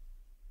നഷ്ടപ്പെട്ടു.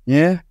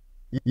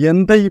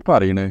 എന്താ ഈ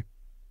പറയണേ?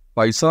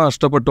 പൈസ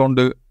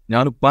നഷ്ടപ്പെട്ടോണ്ട്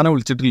ഞാൻ ഉപ്പാനെ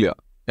വിളിച്ചിട്ടില്ല.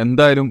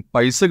 എന്തായാലും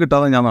പൈസ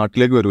കിട്ടാതെ ഞാൻ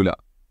നാട്ടിലേക്ക് വരൂല.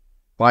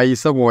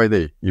 പൈസ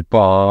പോയതേ ഇപ്പൊ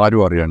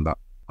ആരും അറിയണ്ട.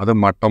 അത്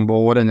മട്ടം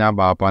പോലെ ഞാൻ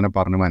ബാപ്പാനെ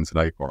പറഞ്ഞ്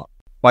മനസ്സിലാക്കിക്കോളാം.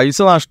 പൈസ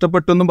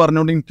നഷ്ടപ്പെട്ടെന്നും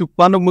പറഞ്ഞുകൊണ്ട് എനിക്ക്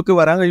ഉപ്പാന്റെ ഉമ്മക്ക്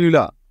വരാൻ കഴിയൂല.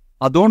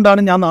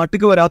 അതുകൊണ്ടാണ് ഞാൻ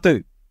നാട്ടിലേക്ക് വരാത്തത്.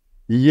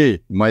 ഈയേ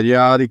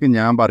മര്യാദയ്ക്ക്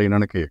ഞാൻ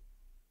പറയണക്ക്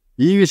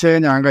ഈ വിഷയം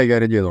ഞാൻ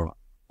കൈകാര്യം ചെയ്തോളാം.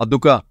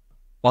 അതൊക്ക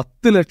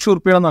 10 ലക്ഷം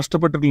ഉറുപ്പിയാണ്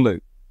നഷ്ടപ്പെട്ടിട്ടുള്ളത്.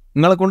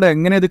 നിങ്ങളെ കൊണ്ട്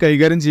എങ്ങനെ ഇത്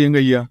കൈകാര്യം ചെയ്യാൻ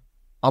കഴിയുക?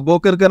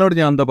 അബോക്കർക്കാനോട്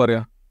ഞാൻ എന്താ പറയാ?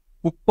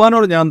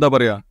 ഉപ്പാനോട് ഞാൻ എന്താ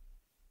പറയാ?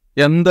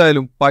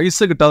 എന്തായാലും പൈസ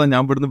കിട്ടാതെ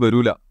ഞാൻ ഇവിടുന്ന്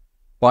വരൂല.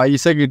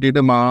 പൈസ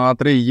കിട്ടിയിട്ട്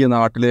മാത്രമേ ഈ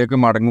നാട്ടിലേക്ക്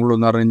മടങ്ങുള്ളൂ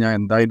എന്ന് പറഞ്ഞു കഴിഞ്ഞാൽ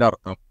എന്താ അതിൻ്റെ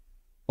അർത്ഥം?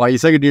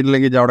 പൈസ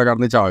കിട്ടിയിട്ടില്ലെങ്കിൽ അവിടെ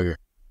കടന്ന് ചാകുക.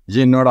 ഈ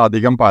എന്നോട്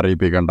അധികം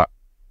പറയിപ്പിക്കണ്ട.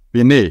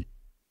 പിന്നെ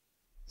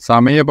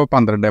സമയം ഇപ്പോൾ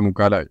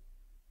 12:45.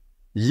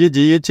 ഈ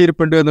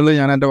ജീവിച്ചിരിപ്പുണ്ട് എന്നുള്ളത്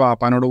ഞാൻ എൻ്റെ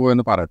വാപ്പാനോട്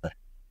പോയെന്ന് പറയട്ടെ.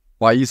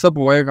 പൈസ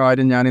പോയ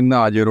കാര്യം ഞാൻ ഇന്ന്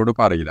ആജിയരോട്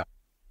പറയില്ല.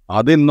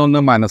 അത്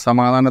ഇന്നൊന്ന്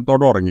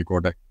മനസ്സമാധാനത്തോടെ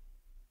ഉറങ്ങിക്കോട്ടെ.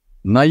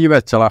 എന്നാ ഈ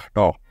വെച്ചളാ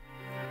കേട്ടോ.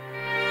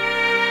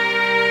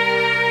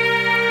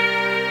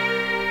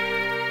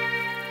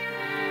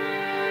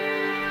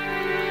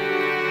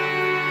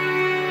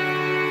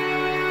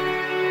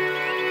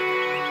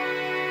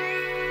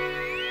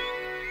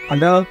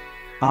 അല്ല,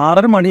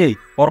 6:30 മണിയായി,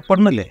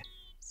 പുറപ്പെടണില്ലേ?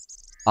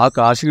 ആ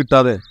കാശ്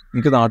കിട്ടാതെ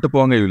എനിക്ക് നാട്ടിൽ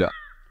പോകാൻ കഴിയൂല.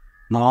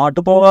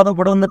 നാട്ടിൽ പോകാതെ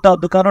ഇവിടെ വന്നിട്ട്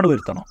അബ്ദുക്കാനോട്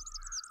വരുത്തണം.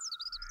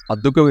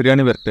 അതൊക്കെ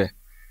വരികയാണെങ്കിൽ വരട്ടെ,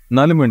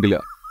 എന്നാലും വേണ്ടില്ല.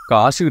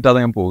 കാശ് കിട്ടാതെ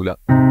ഞാൻ പോകില്ല.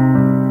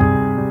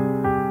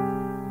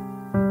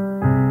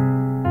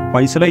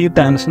 പൈസ ഈ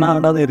ടെൻഷൻ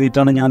ആകാതെ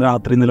എഴുതിയിട്ടാണ് ഞാൻ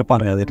രാത്രി ഇന്നലെ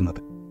പറയാതിരുന്നത്.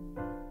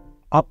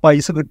 ആ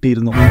പൈസ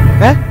കിട്ടിയിരുന്നു.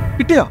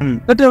 കിട്ടിയോ?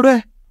 എന്നിട്ട് എവിടെ?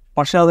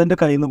 പക്ഷെ അതെന്റെ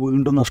കയ്യിൽ നിന്ന്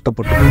വീണ്ടും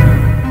നഷ്ടപ്പെട്ടു.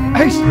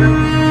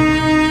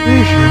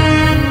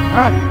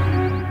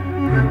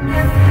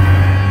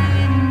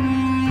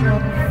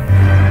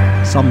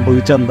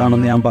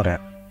 സംഭവിച്ചെന്താണെന്ന് ഞാൻ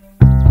പറയാം.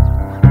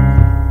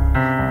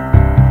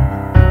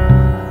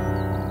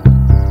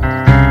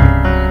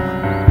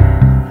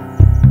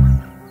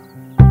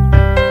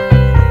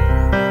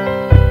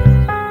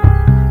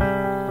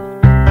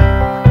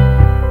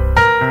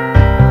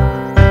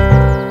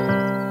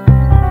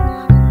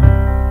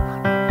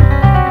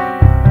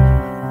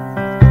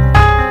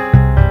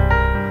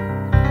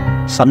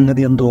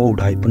 സംഗതി എന്തോ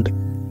ഉടായ്പുണ്ട്.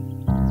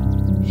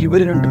 ഇവർ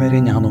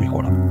രണ്ടുപേരെയും ഞാൻ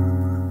നോക്കിക്കോളാം.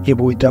 ഈ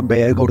പോയിട്ട് ആ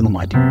ബാഗ് അവിടുന്ന്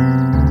മാറ്റി.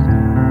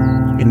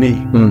 പിന്നെ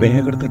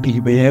ബാഗ് എടുത്തിട്ട് ഈ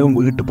വേഗം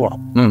വീട്ടിൽ പോകണം.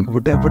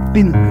 ഇവിടെ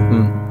എവിടെ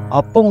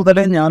അപ്പം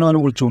മുതലേ ഞാനും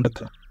അവനെ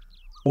വിളിച്ചുകൊണ്ടിരിക്കുക.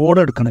 ഫോൺ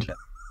എടുക്കണില്ല.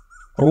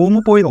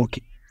 റൂമിൽ പോയി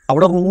നോക്കി,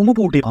 അവിടെ റൂം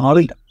പൂട്ടി,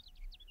 ആളില്ല.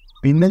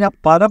 പിന്നെ ഞാൻ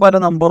പല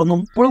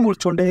നമ്പറൊന്നും ഇപ്പോഴും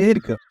വിളിച്ചുകൊണ്ടേ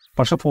ഇരിക്കുക,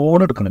 പക്ഷെ ഫോൺ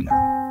എടുക്കണില്ല.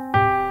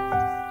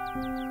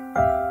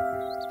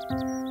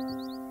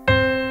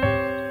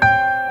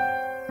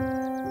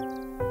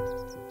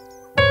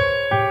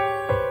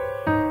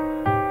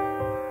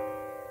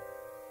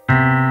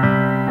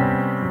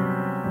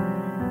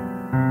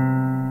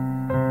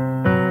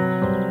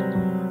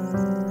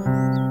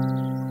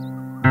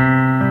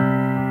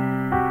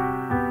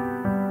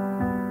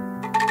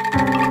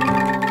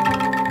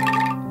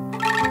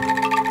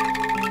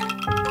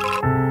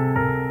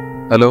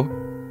 ഹലോ.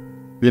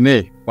 പിന്നെ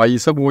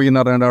പൈസ പോയി എന്ന്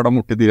പറഞ്ഞാൽ അവിടെ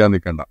മുട്ടി തീരാൻ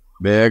നിൽക്കണ്ട,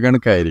 വേഗം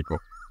കയറിക്കോ.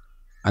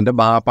 എൻ്റെ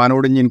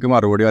ബാപ്പാനോട് ഇനി എനിക്ക്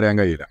മറുപടി പറയാൻ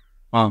കഴിയില്ല.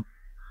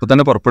 ഇപ്പൊ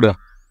തന്നെ പുറപ്പെടുക.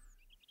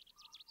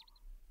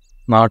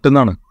 നാട്ടിൽ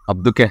നിന്നാണ്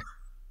അബ്ദുക്കെ.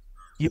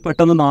 ഈ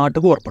പെട്ടെന്ന്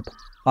നാട്ടിൽ പുറപ്പെട്ടു,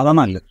 അതാ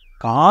നല്ലത്.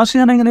 കാശ്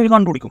ഞാൻ എങ്ങനെ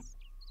കണ്ടുപിടിക്കും?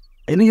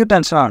 എനിക്ക്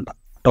ടെൻഷൻ ആകണ്ട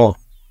കേട്ടോ.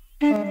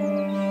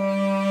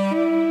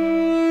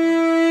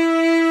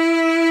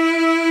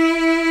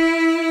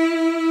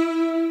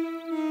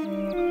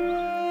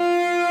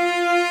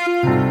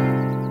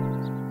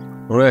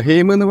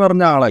 റഹീം എന്ന്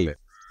പറഞ്ഞ ആളല്ലേ?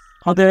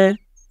 അതെ,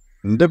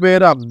 എന്റെ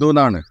പേര് അബ്ദു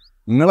എന്നാണ്.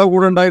 നിങ്ങളെ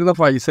കൂടെ ഉണ്ടായിരുന്ന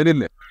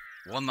ഫൈസലില്ലേ,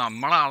 ഓ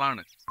നമ്മളെ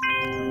ആളാണ്.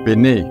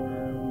 പിന്നെ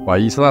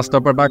പൈസ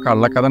നഷ്ടപ്പെട്ട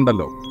കള്ളക്കഥ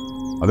ഉണ്ടല്ലോ,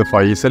 അത്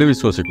ഫൈസൽ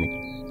വിശ്വസിക്കും,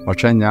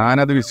 പക്ഷെ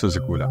ഞാനത്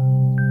വിശ്വസിക്കൂല.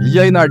 ഈ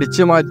അതിന്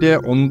അടിച്ചു മാറ്റിയ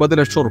 9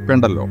 ലക്ഷം ഉറുപ്പ്യ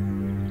ഉണ്ടല്ലോ,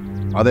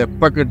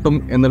 അതെപ്പ കിട്ടും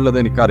എന്നുള്ളത്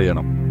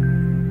എനിക്കറിയണം.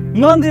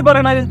 നിങ്ങളെന്തീ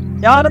പറയണത്?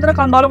 ഞാനെന്തിനാ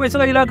കണ്ടാലും പൈസ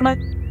കയ്യിലാക്കണേ?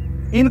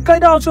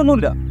 എനിക്കതിന്റെ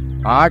ആവശ്യമൊന്നുമില്ല.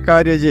 ആ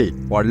കാര്യം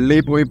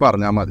പള്ളിയിൽ പോയി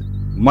പറഞ്ഞാൽ മതി.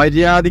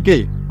 മര്യാദയ്ക്ക്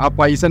ആ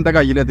പൈസ എന്റെ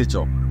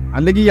കയ്യിലെത്തിച്ചോ,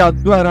 അല്ലെങ്കിൽ ഈ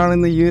അദ്വ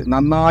ആരാണെന്ന് ഈ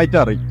നന്നായിട്ട്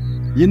അറിയും.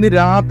 ഇന്ന്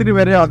രാത്രി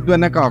വരെ അദ്വ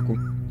എന്നെ കാക്കും.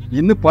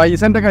 ഇന്ന്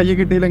പൈസ എന്റെ കയ്യിൽ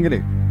കിട്ടിയില്ലെങ്കിൽ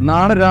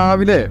നാളെ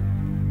രാവിലെ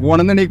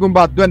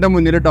ഉണന്നെണീക്കുമ്പോ അദ്വ എന്റെ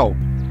മുന്നിലിട്ടാവും.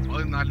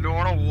 അത്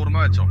നല്ലോണം ഓർമ്മ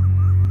വെച്ചോ.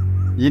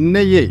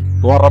 ഇന്നയ്യേ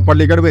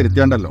തോറപ്പള്ളിക്കട്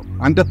വരുത്തിയാണ്ടല്ലോ,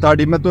 എന്റെ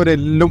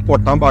തടിമത്തോരെല്ലാം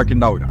പൊട്ടാൻ ബാക്കി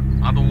ഉണ്ടാവില്ല.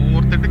 അത്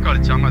ഓർത്തിട്ട്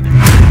കളിച്ചാൽ മതി.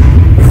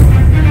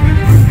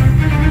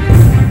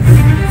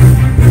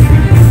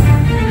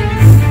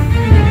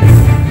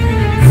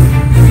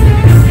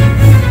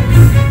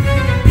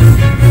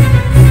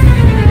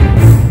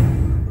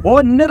 ഓ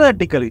എന്നെ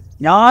തട്ടിക്കളി,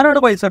 ഞാനവിടെ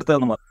പൈസ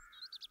എടുത്തതെന്ന് പറഞ്ഞു.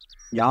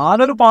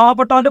 ഞാനൊരു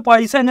പാവപ്പെട്ടവന്റെ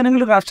പൈസ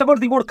എങ്ങനെയെങ്കിലും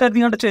രക്ഷപ്പെടുത്തി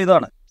കൊടുക്കാതിങ്ങാണ്ട്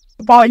ചെയ്തതാണ്.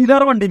 ഇപ്പൊ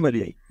 5 വണ്ടിയും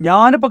വലിയായി,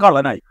 ഞാനിപ്പോ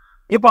കള്ളനായി.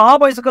 ഇപ്പൊ ആ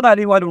പൈസക്ക്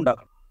തലീവാലും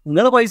ഉണ്ടാക്കണം.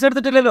 നിങ്ങൾ പൈസ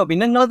എടുത്തിട്ടില്ലല്ലോ,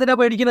 പിന്നെ നിങ്ങൾ എന്തിനാ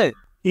പേടിക്കുന്നത്?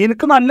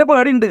 എനിക്ക് നല്ല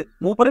പേടിയുണ്ട്.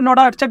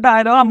 മൂപ്പരിനോട് അടിച്ച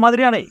ഡയലോഗ്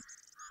അമ്മാതിരിയാണേ.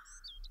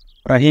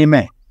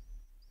 റഹീമേ,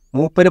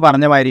 മൂപ്പര്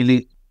പറഞ്ഞ മാതിരിയിൽ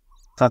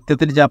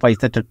സത്യത്തിൽ ആ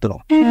പൈസ ഇട്ടിട്ടോ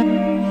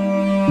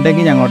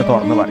ഉണ്ടെങ്കിൽ ഞങ്ങളോട്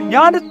തുറന്നു പറയും.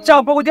 ഞാൻ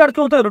ചാപ്പ കുത്തി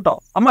അടച്ചു തരും കേട്ടോ.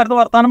 അമ്മായിരുന്നു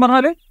വർത്താനം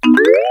പറഞ്ഞാല്.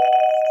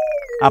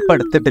 അപ്പം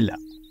എടുത്തിട്ടില്ല,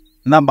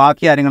 എന്നാ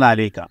ബാക്കി കാര്യങ്ങൾ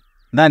ആലോചിക്കാം.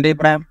 എന്താ എൻ്റെ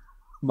അഭിപ്രായം?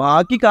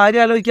 ബാക്കി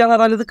കാര്യം ആലോചിക്കാന്ന്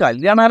പറഞ്ഞാൽ ഇത്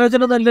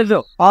കല്യാണാലോചന ഒന്നല്ലല്ലോ.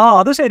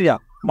 അത് ശരിയാ.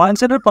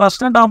 മനുഷ്യന്റെ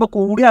പ്രശ്നം ഉണ്ടാകുമ്പോ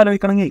കൂടി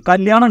ആലോചിക്കണമെങ്കിൽ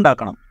കല്യാണം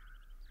ഉണ്ടാക്കണം.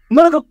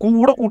 നിങ്ങളൊക്കെ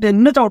കൂടെ കൂട്ടി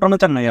എന്നെ ചവിട്ടണം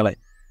ചങ്ങയാളെ.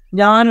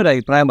 ഞാനൊരു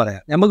അഭിപ്രായം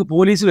പറയാം, നമുക്ക്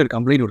പോലീസിൽ ഒരു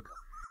കംപ്ലൈന്റ് കൊടുക്കാം.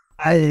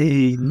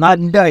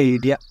 നല്ല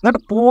ഐഡിയ.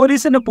 എന്നിട്ട്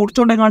പോലീസിനെ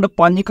പിടിച്ചോണ്ടെങ്ങാണ്ട്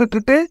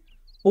പഞ്ഞിക്കിട്ടിട്ട്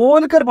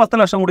ഓലിക്കൊരു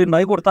 10 ലക്ഷം കൂടി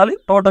ഉണ്ടായി കൊടുത്താൽ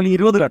ടോട്ടൽ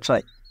 20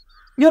 ലക്ഷമായി.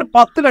 ഈ ഒരു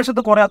 10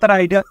 ലക്ഷത്ത് കുറയാത്തൊരു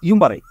ഐഡിയ ഇയും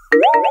പറയും.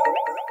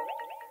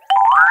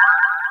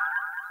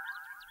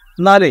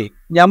 എന്നാലേ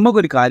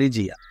ഞമ്മക്കൊരു കാര്യം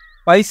ചെയ്യാം,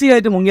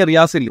 പൈസയായിട്ട് മുങ്ങിയ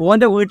റിയാസിൽ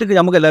ഓന്റെ വീട്ടിൽ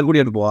നമുക്ക് എല്ലാവരും കൂടി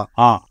ആയിട്ട് പോവാം.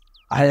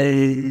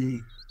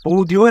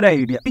 പുതിയൊരു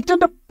ഐഡിയ.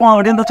 ഇച്ചന്റെ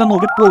പാടി എന്താ വെച്ചാൽ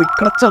നോക്കി പോയി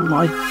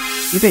കിടച്ചായി.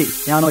 ഇതേ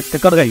ഞാൻ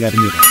ഒറ്റക്കട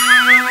കൈകാര്യം ചെയ്തു.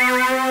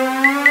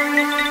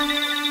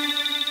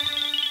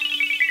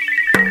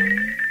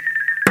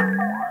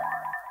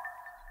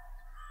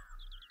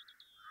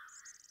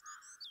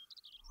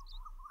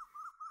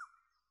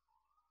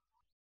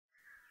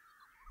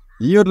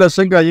 ഈ 1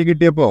 ലക്ഷം കൈ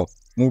കിട്ടിയപ്പോ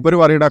മൂപ്പര്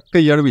പറയടൊക്കെ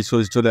ഇയാൾ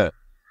വിശ്വസിച്ചല്ലേ.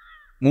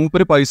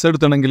 മൂപ്പര് പൈസ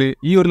എടുത്തണമെങ്കിൽ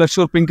ഈ 1 ലക്ഷം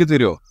ഉറുപ്പ്യ എനിക്ക്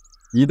തരുമോ?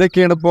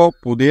 ഇതൊക്കെയാണ് ഇപ്പോൾ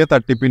പുതിയ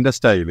തട്ടിപ്പിന്റെ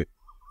സ്റ്റൈല്.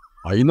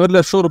 അതിന് 1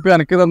 ലക്ഷം ഉറുപ്പ്യ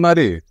എനിക്ക്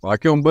തന്നാല്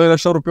ബാക്കി 9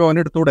 ലക്ഷം ഉറുപ്പ്യ ഓൻ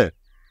എടുത്തൂടെ?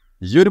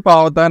 ഈ ഒരു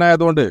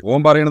പാവത്താനായതുകൊണ്ട് ഓൻ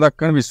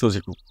പറയണതൊക്കെ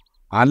വിശ്വസിക്കും.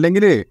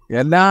 അല്ലെങ്കിൽ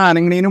എല്ലാ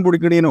അനങ്ങണീനും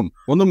പിടിക്കണീനും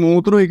ഒന്ന്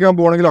മൂത്രം ഒഴിക്കാൻ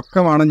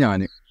പോകണമെങ്കിലൊക്കെ വേണം ഞാൻ.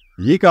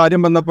 ഈ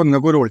കാര്യം വന്നപ്പോൾ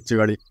നിങ്ങൾക്കൊരു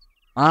ഒളിച്ചുകളി.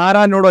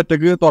 ആരാ എന്നോട്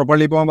ഒറ്റയ്ക്ക്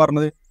തോറപ്പള്ളി പോകാൻ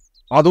പറഞ്ഞത്?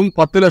 അതും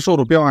 10 ലക്ഷം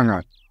ഉറുപ്പ്യ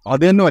വാങ്ങാൻ,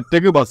 അത് തന്നെ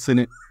ഒറ്റയ്ക്ക്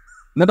ബസ്സിന്.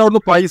 എന്നിട്ട്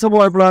അവിടുന്ന് പൈസ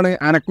പോയപ്പോഴാണ്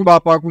എനക്കും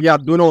ബാപ്പാക്കും ഈ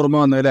അദ്വന് ഓർമ്മ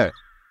വന്നതല്ലേ.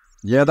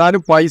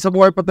 ഏതായാലും പൈസ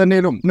പോയപ്പോ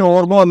തന്നെയും ഇനി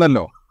ഓർമ്മ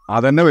വന്നല്ലോ,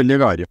 അതന്നെ വലിയ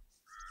കാര്യം.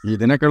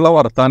 ഇതിനൊക്കെയുള്ള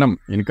വർത്താനം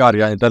എനിക്ക്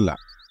അറിയാനിട്ടല്ല,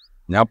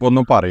 ഞാൻ ഇപ്പൊ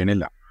ഒന്നും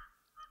പറയണില്ല.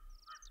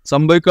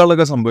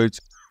 സംഭവിക്കാനുള്ളതൊക്കെ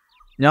സംഭവിച്ചു.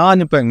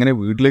 ഞാനിപ്പോൾ എങ്ങനെ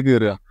വീട്ടിലേക്ക്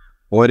കയറുക?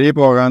 ഒരേ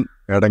പോകാൻ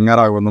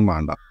ഇടങ്ങാറാകൊന്നും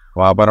വേണ്ട.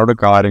 വാപ്പനോട്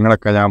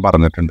കാര്യങ്ങളൊക്കെ ഞാൻ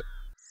പറഞ്ഞിട്ടുണ്ട്.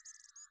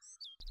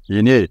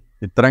 ഇനിയേ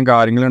ഇത്തരം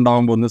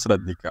കാര്യങ്ങളുണ്ടാവുമ്പോൾ ഒന്ന്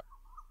ശ്രദ്ധിക്കുക.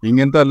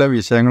 ഇങ്ങനത്തെ വല്ല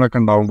വിഷയങ്ങളൊക്കെ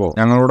ഉണ്ടാവുമ്പോൾ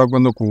ഞങ്ങളോടൊക്കെ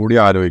ഒന്ന് കൂടി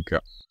ആലോചിക്കുക.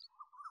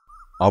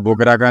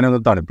 അബൂക്കരാക്കാനെ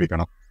ഒന്ന്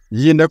തണുപ്പിക്കണം.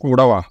 ഈ എൻ്റെ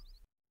കൂടെ വാ.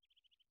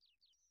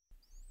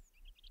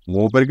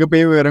 മൂപ്പർക്ക് ഇപ്പം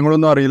ഈ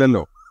വിവരങ്ങളൊന്നും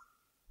അറിയില്ലല്ലോ.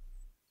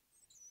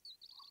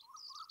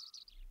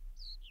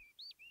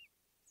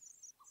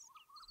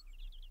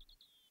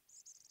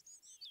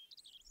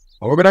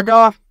 അബൂക്കരാക്ക,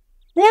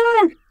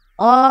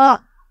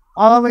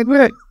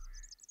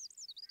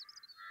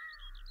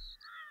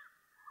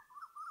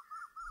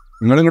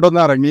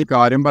 നിങ്ങളിങ്ങോട്ടൊന്ന് ഇറങ്ങി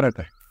കാര്യം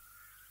പറയട്ടെ.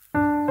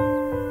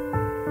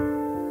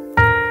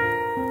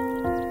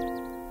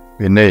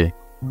 പിന്നെ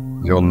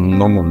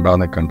ഇതൊന്നും ഉണ്ടാ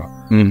നിൽക്കണ്ട,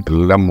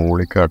 എല്ലാം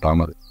മൂളി കേട്ടാ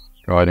മതി.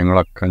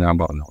 കാര്യങ്ങളൊക്കെ ഞാൻ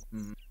പറഞ്ഞു.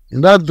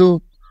 എന്താ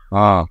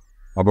ആ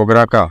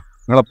അബൂക്കരാക്ക,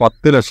 നിങ്ങളെ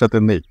 10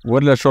 ലക്ഷത്തിന്ന്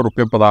 1 ലക്ഷം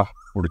റുപ്യ ഇപ്പതാ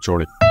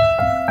കുടിച്ചോളി.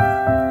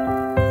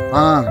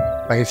 ആ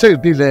പൈസ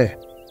കിട്ടിയില്ലേ?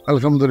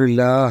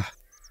 അൽഹംദുലില്ലാഹ്.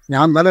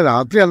 ഞാൻ ഇന്നലെ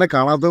രാത്രി എന്നെ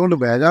കാണാത്തത് കൊണ്ട്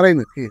ബേജാറായി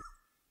നിൽക്കുക.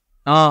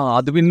 ആ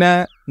അത് പിന്നെ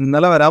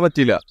ഇന്നലെ വരാൻ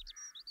പറ്റിയില്ല.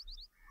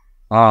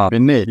 ആ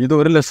പിന്നെ ഇത്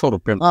 1 ലക്ഷം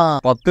റുപ്യ,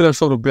 10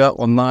 ലക്ഷം റുപ്യ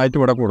ഒന്നായിട്ട്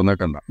ഇവിടെ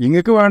കൊടുന്നേക്കണ്ട.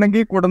 ഇങ്ങക്ക്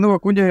വേണമെങ്കിൽ കൊടുന്ന്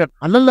വെക്കും ചെയ്യാം.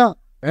 അല്ലല്ല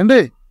വേണ്ടേ,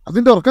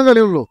 അതിന്റെ ഉറക്കം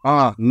കളിയുള്ളൂ. ആ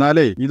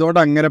എന്നാലേ ഇതോടെ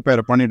അങ്ങനെ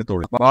പെരപ്പണി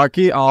എടുത്തോളൂ.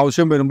 ബാക്കി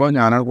ആവശ്യം വരുമ്പോ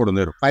ഞാനാണ്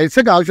കൊടുന്നേരും.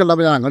 പൈസക്ക്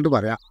ആവശ്യമുള്ളപ്പോ ഞാൻ അങ്ങോട്ട്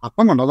പറയാം,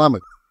 അപ്പം കൊണ്ടുവന്നാ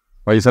മതി.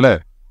 പൈസല്ലേ?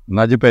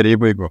 എന്നാ ജി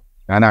പെരയിൽ പോയിക്കോ,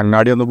 ഞാൻ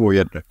അങ്ങാടി ഒന്ന്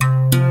പോയിട്ടെ.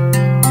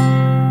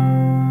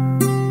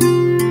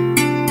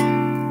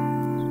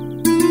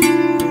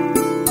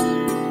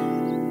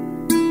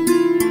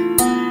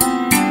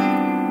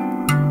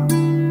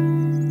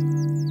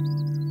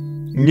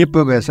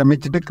 ഇനിയിപ്പോൾ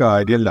വിഷമിച്ചിട്ട്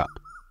കാര്യമല്ല,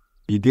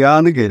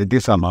 ഇതാന്ന് കരുതി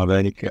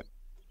സമാധാനിക്കുക.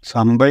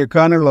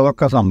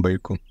 സംഭവിക്കാനുള്ളതൊക്കെ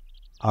സംഭവിക്കും.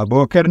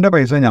 അബൂക്കറിൻ്റെ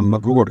പൈസ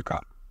ഞമ്മക്ക്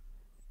കൊടുക്കാം.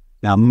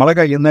 നമ്മളെ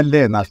കയ്യിൽ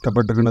നിന്നല്ലേ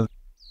നഷ്ടപ്പെട്ടിരിക്കുന്നത്.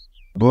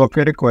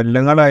 അബൂക്കർ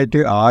കൊല്ലങ്ങളായിട്ട്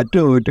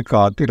ആറ്റുപോയിട്ട്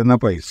കാത്തിരുന്ന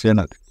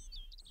പൈസയാണത്.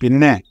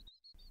 പിന്നെ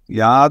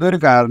യാതൊരു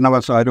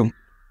കാരണവശാലും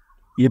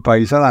ഈ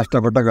പൈസ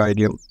നഷ്ടപ്പെട്ട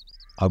കാര്യം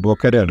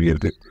അബൂക്കർ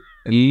അറിയരുത്.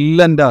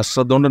 എല്ലാം എൻ്റെ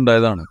അശ്രദ്ധ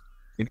കൊണ്ടുണ്ടായതാണ്.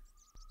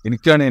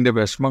 എനിക്കാണ് എൻ്റെ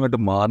വിഷമം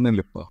അങ്ങോട്ട്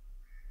മാറുന്നില്ല ഇപ്പോൾ.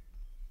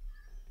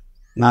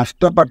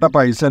 നഷ്ടപ്പെട്ട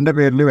പൈസൻ്റെ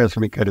പേരിൽ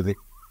വിഷമിക്കരുത്,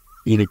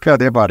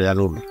 എനിക്കതേ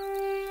പറയാനുള്ളൂ.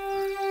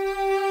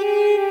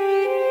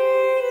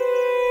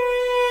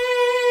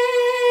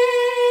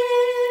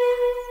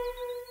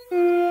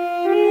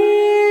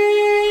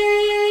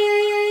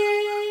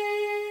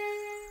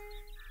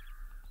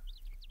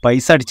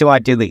 പൈസ അടിച്ചു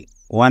മാറ്റിയത്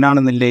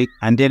ഓനാണെന്നില്ലേ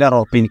എൻ്റെ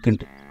ഉറപ്പ്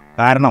എനിക്കുണ്ട്.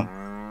 കാരണം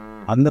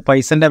അന്ന്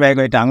പൈസൻ്റെ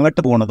ബാഗുമായിട്ട്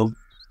അങ്ങോട്ട് പോണതും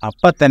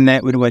അപ്പം തന്നെ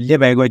ഒരു വലിയ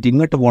ബാഗുമായിട്ട്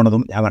ഇങ്ങോട്ട്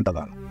പോണതും ഞാൻ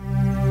കണ്ടതാണ്.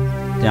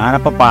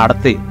 ഞാനപ്പോൾ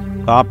പാടത്ത്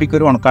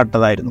കാപ്പിക്കൊരു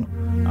ഉണക്കാട്ടതായിരുന്നു.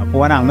 അപ്പോൾ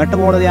ഓൻ അങ്ങോട്ട്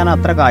പോണത് ഞാൻ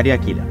അത്ര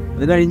കാര്യമാക്കിയില്ല.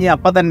 അത് കഴിഞ്ഞ്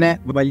അപ്പം തന്നെ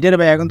വലിയൊരു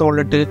ബാഗും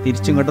തോളിലിട്ട്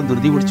തിരിച്ചിങ്ങോട്ടും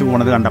ധൃതി പിടിച്ച്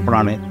പോണത്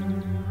കണ്ടപ്പോഴാണ്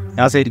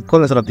ഞാൻ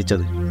ശരിക്കൊന്ന്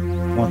ശ്രദ്ധിച്ചത്.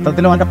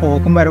 മൊത്തത്തിൽ അവൻ്റെ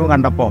പോക്കും വരവും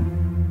കണ്ടപ്പോൾ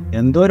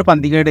എന്തോ ഒരു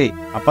പന്തികേട്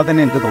അപ്പം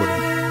തന്നെ എനിക്ക് തോന്നി.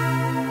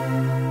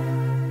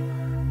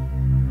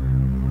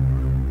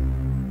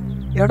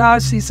 എടാ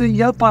സീസ്,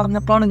 ഇയാൾ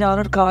പറഞ്ഞപ്പോഴാണ്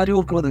ഞാനൊരു കാര്യം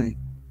ഓർക്കുന്നത്.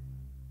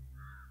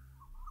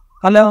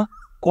 അല്ല,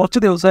 കുറച്ച്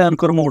ദിവസമായി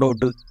എനിക്കൊരു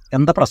മൂഡൗട്ട്.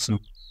 എന്താ പ്രശ്നം?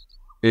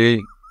 ഏയ്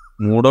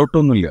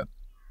മൂഡൗട്ടൊന്നുമില്ല.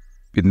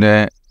 പിന്നെ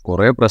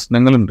കുറേ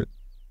പ്രശ്നങ്ങളുണ്ട്.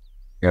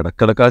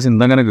 ഇടക്കിടക്ക് ആ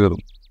ചിന്ത അങ്ങനെ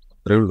കയറും,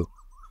 അത്രേ ഉള്ളൂ.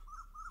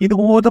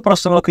 ഇതുപോലത്തെ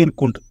പ്രശ്നങ്ങളൊക്കെ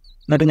എനിക്കുണ്ട്.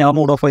 എന്നിട്ട് ഞാൻ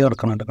മൂഡ് ഓഫ് ആയി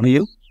നടക്കണുണ്ട്.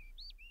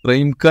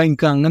 റഹീംക്ക,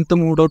 എനിക്ക് അങ്ങനത്തെ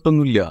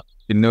മൂഡൗട്ടൊന്നുമില്ല.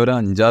 പിന്നെ ഒരു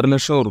 5-6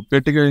 ലക്ഷം ഉറുപ്പിക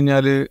ഇട്ട്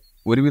കഴിഞ്ഞാൽ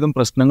ഒരുവിധം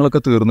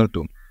പ്രശ്നങ്ങളൊക്കെ തീർന്നു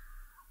കിട്ടും.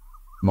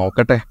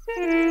 നോക്കട്ടെ.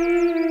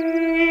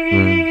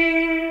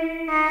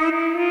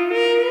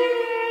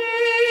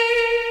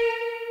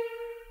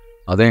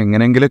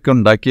 അതെങ്ങനെങ്കിലൊക്കെ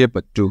ഉണ്ടാക്കിയേ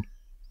പറ്റൂ.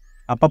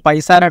 അപ്പം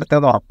പൈസ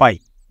എടുത്തത് ഉറപ്പായി.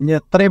 ഇനി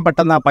എത്രയും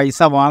പെട്ടെന്ന് ആ പൈസ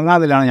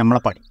വാങ്ങാതിലാണ്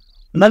നമ്മളെ പണി.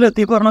 എന്നാലും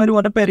എത്തി പറഞ്ഞ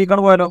ഒരു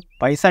പെരീക്കാണ് പോയാലോ?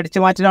 പൈസ അടിച്ചു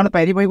മാറ്റിലാണ്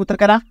പെരി പോയി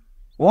കുത്തിർക്കരാ.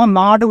 ഓ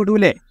നാട്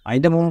വിടൂലേ?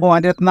 അതിൻ്റെ മുമ്പ്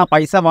അതിൻ്റെ അടുത്ത് ആ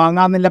പൈസ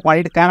വാങ്ങാന്നില്ല പണി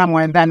എടുക്കാനാ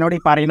മോൻ്റെ എന്നോട്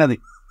ഈ പറയുന്നത്.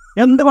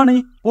 എന്ത് പണി?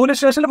 പോലീസ്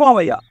സ്റ്റേഷനിൽ പോകാൻ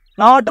വയ്യ,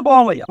 നാട്ടിൽ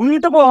പോകാൻ വയ്യ,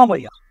 വീട്ടിൽ പോകാൻ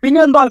വയ്യ,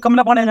 പിന്നെ എന്തോ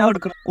ആൽക്കമ്മലെ പണി ഞാൻ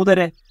എടുക്കണം.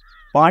 കുതിരെ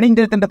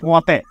പണിൻ്റെ അടുത്തിൻ്റെ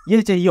പോവാത്തെ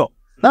ഈ ചെയ്യോ?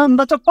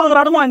 എന്താ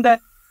ചപ്പാണ് മോൻ്റെ?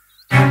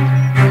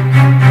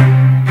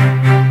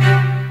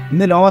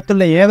 ഇന്ന്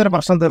ലോകത്തുള്ള ഏതൊരു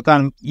പ്രശ്നം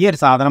തീർക്കാനും ഈ ഒരു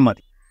സാധനം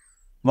മതി.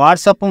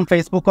 വാട്സപ്പും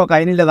ഫേസ്ബുക്കും ഒക്കെ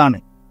അതിനുള്ളതാണ്.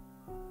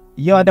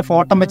 ഈ അവൻ്റെ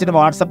ഫോട്ടോ വെച്ചിട്ട്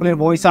വാട്സപ്പിൽ ഒരു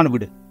വോയിസാണ്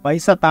വിട്,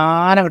 പൈസ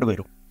താനെ അങ്ങോട്ട്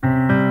വരും.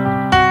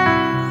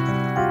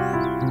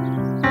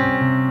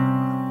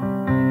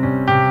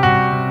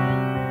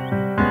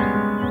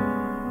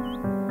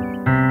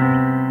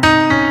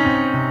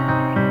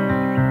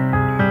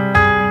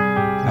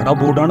 എടാ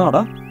ബൂട്ടാണ്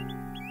അടാ.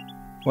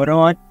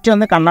 ഒരൊറ്റ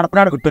ഒന്ന്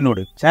കണ്ണടപ്പിനാട്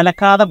കിട്ടുന്നോട്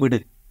ചിലക്കാതെ വിട്.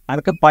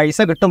 അനക്ക്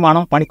പൈസ കിട്ടും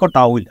വേണം,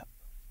 പണിക്കൊട്ടാവില്ല.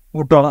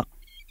 വിട്ടോളാം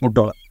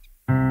വിട്ടോളാം.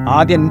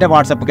 ആദ്യം എൻ്റെ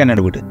വാട്സപ്പിൽ തന്നെ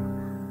വിട്.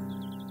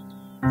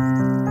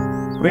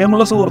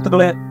 പ്രിയമുള്ള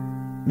സുഹൃത്തുക്കളെ,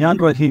 ഞാൻ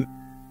റഹീം,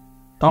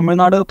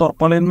 തമിഴ്നാട്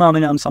തൊറപ്പള്ളിയിൽ നിന്നാണ്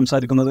ഞാൻ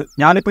സംസാരിക്കുന്നത്.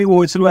 ഞാനിപ്പോൾ ഈ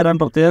വോയിസിൽ വരാൻ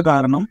പ്രത്യേക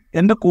കാരണം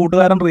എൻ്റെ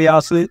കൂട്ടുകാരൻ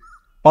റിയാസ്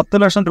 10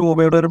 ലക്ഷം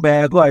രൂപയുടെ ഒരു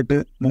ബാഗുമായിട്ട്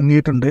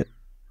മുങ്ങിയിട്ടുണ്ട്.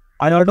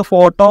 അയാളുടെ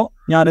ഫോട്ടോ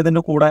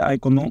ഞാനിതിൻ്റെ കൂടെ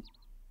അയക്കുന്നു.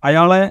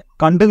 അയാളെ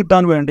കണ്ടു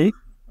കിട്ടാൻ വേണ്ടി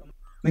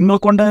നിങ്ങൾ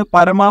കൊണ്ട്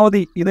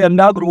പരമാവധി ഇത്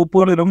എല്ലാ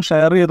ഗ്രൂപ്പുകളിലും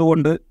ഷെയർ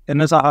ചെയ്തുകൊണ്ട്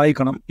എന്നെ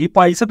സഹായിക്കണം. ഈ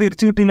പൈസ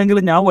തിരിച്ചു കിട്ടിയില്ലെങ്കിൽ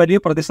ഞാൻ വലിയ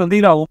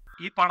പ്രതിസന്ധിയിലാവും.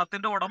 ഈ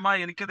പണത്തിന്റെ ഉടമ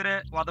എനിക്കെതിരെ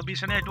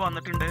വധഭീഷണിയായിട്ട്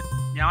വന്നിട്ടുണ്ട്.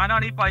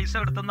 ഞാനാണ് ഈ പൈസ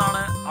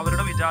എടുത്തെന്നാണ്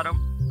അവരുടെ വിചാരം.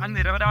 ഞാൻ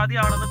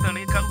നിരപരാധിയാണെന്ന്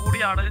തെളിയിക്കാൻ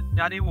കൂടിയാണ്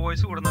ഞാൻ ഈ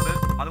വോയിസ് വിടുന്നത്.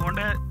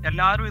 അതുകൊണ്ട്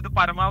എല്ലാവരും ഇത്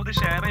പരമാവധി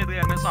ഷെയർ ചെയ്ത്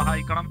എന്നെ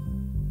സഹായിക്കണം.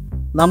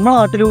 നമ്മളെ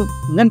നാട്ടിലും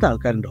ഇങ്ങനത്തെ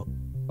ആൾക്കാരുണ്ടോ?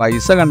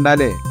 പൈസ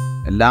കണ്ടാലേ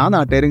എല്ലാ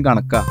നാട്ടുകാരും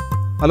കണക്കാ.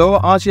 ഹലോ,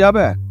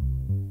 ഷിയാബേ,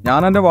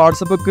 ഞാൻ എൻ്റെ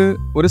വാട്സപ്പിക്ക്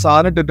ഒരു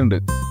സാധനം ഇട്ടിട്ടുണ്ട്.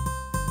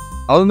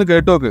 അതൊന്ന്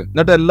കേട്ടോക്ക്,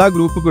 എന്നിട്ട് എല്ലാ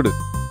ഗ്രൂപ്പിൽ ഇട്.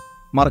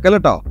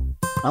 മറക്കല്ലോ.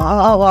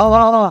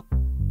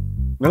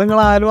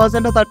 നിങ്ങളെ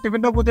അയൽവാസിന്റെ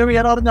തട്ടിപ്പിന്റെ പുതിയ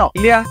വിവരം അറിഞ്ഞോ?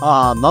 ഇല്ല.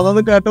 എന്നാ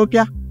അതൊന്ന്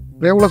കേട്ടോക്കിയാ.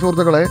 പ്രിയമുള്ള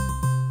സുഹൃത്തുക്കളെ,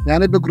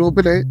 ഞാനിപ്പോൾ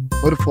ഗ്രൂപ്പിൽ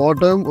ഒരു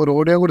ഫോട്ടോയും ഒരു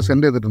ഓഡിയോയും കൂടി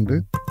സെൻഡ് ചെയ്തിട്ടുണ്ട്.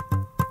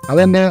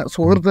 അതെന്നെ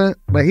സുഹൃത്ത്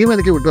റഹീം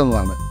എനിക്ക് വിട്ടു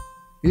തന്നതാണ്.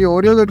 ഈ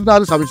ഓഡിയോ കേട്ടിട്ട്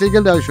ആരും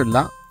സംശയിക്കേണ്ട ആവശ്യമില്ല.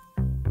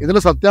 ഇതിൽ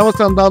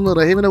സത്യാവസ്ഥ എന്താണെന്ന്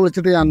റഹീമിനെ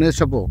വിളിച്ചിട്ട് ഞാൻ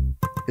അന്വേഷിച്ചപ്പോൾ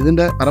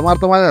ഇതിൻ്റെ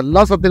പരമാർത്ഥമായ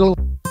എല്ലാ സത്യങ്ങളും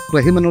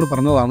റഹീം എന്നോട്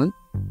പറഞ്ഞതാണ്.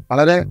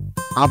 വളരെ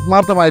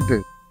ആത്മാർത്ഥമായിട്ട്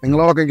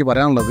നിങ്ങളോടൊക്കെ എനിക്ക്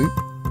പറയാനുള്ളത്,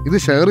 ഇത്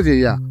ഷെയർ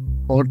ചെയ്യുക.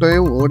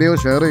 ഫോട്ടോയും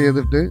ഓഡിയോയും ഷെയർ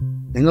ചെയ്തിട്ട്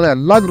നിങ്ങൾ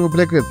എല്ലാ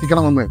ഗ്രൂപ്പിലേക്കും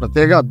എത്തിക്കണമെന്ന്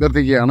പ്രത്യേകം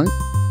അഭ്യർത്ഥിക്കുകയാണ്.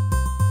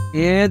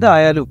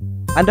 ഏതായാലും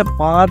എന്റെ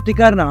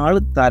പാർട്ടിക്കാരൻ ആള്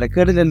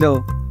തരക്കേടില്ലല്ലോ.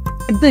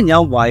 ഇത്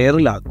ഞാൻ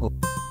വൈറലാക്കും.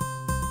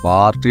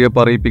 പാർട്ടിയെ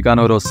പറയിപ്പിക്കാൻ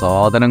ഓരോ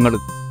സാധനങ്ങൾ.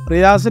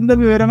 റിയാസിന്റെ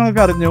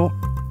വിവരങ്ങളൊക്കെ അറിഞ്ഞു.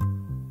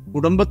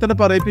 കുടുംബത്തിനെ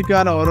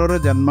പറയിപ്പിക്കാൻ ഓരോരോ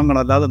ജന്മങ്ങൾ,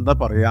 അല്ലാതെ എന്താ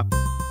പറയാ.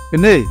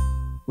 പിന്നെ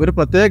ഒരു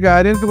പ്രത്യേക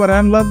കാര്യം എനിക്ക്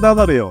പറയാനുള്ളത്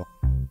എന്താണെന്നറിയോ?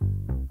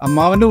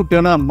 അമ്മാവൻ്റെ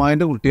കുട്ടിയാണ്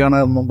അമ്മാവിൻ്റെ കുട്ടിയാണ്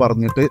എന്നും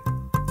പറഞ്ഞിട്ട്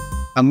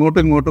അങ്ങോട്ടും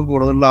ഇങ്ങോട്ടും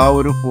കൂടുതലുള്ള ആ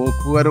ഒരു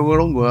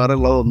പോക്കുവരവുകളും വേറെ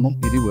ഉള്ളതൊന്നും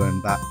ഇനി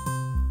വേണ്ട.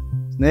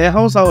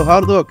 സ്നേഹവും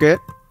സൗഹാർദ്ദവും ഒക്കെ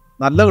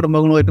നല്ല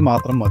കുടുംബങ്ങളുമായിട്ട്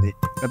മാത്രം മതി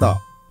കേട്ടോ.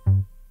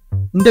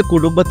 എന്റെ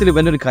കുടുംബത്തിൽ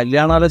ഇവനൊരു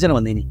കല്യാണാലോചന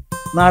വന്നിനി,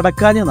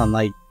 നടക്കാഞ്ഞ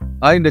നന്നായി.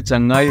 അതിന്റെ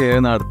ചങ്ങായി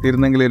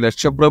നടത്തിയിരുന്നെങ്കിൽ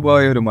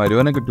ലക്ഷപ്രഭമായ ഒരു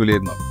മരുവനെ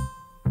കിട്ടൂലായിരുന്നു.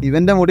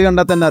 ഇവന്റെ മുടി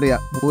കണ്ടാൽ തന്നെ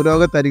അറിയാം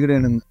ഭൂലോക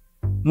തരികിടയാണെന്ന്.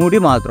 മുടി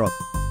മാത്രോ?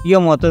 ഈ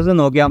മൊത്തത്തിൽ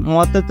നോക്കിയാ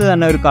മൊത്തത്തിൽ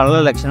തന്നെ ഒരു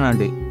കളർ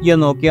ലക്ഷണമുണ്ട്. ഈ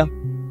നോക്കിയാ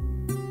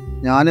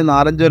ഞാൻ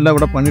 4-5 കൊല്ലം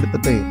ഇവിടെ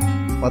പണിയെടുത്തിട്ട്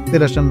 10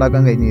 ലക്ഷം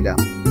ഉണ്ടാക്കാൻ കഴിഞ്ഞില്ല.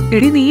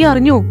 എടി, നീ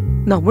അറിഞ്ഞോ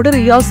നമ്മുടെ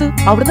റിയാസ്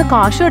അവിടുന്ന്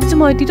കാശ് അടിച്ചു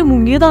മാറ്റിട്ട്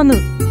മുങ്ങിയതാന്ന്?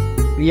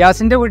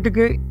 റിയാസിന്റെ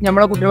വീട്ടിക്ക്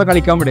നമ്മളെ കുട്ടികളെ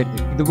കളിക്കാൻ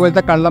വിടരുത്.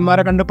 ഇതുപോലത്തെ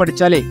കള്ളന്മാരെ കണ്ട്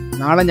പഠിച്ചാലേ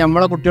നാളെ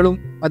നമ്മളെ കുട്ടികളും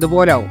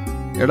അതുപോലെ ആവും.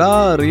 എടാ,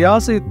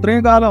 റിയാസ്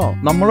ഇത്രയും കാലം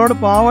നമ്മളോട്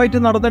പാവായിട്ട്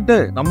നടന്നിട്ട്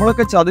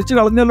നമ്മളൊക്കെ ചതിച്ചു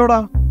കളഞ്ഞല്ലോടാ.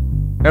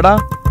 എടാ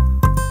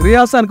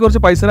റിയാസ്, എനിക്ക്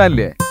കുറച്ച് പൈസ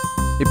തരാനില്ലേ?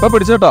 ഇപ്പൊ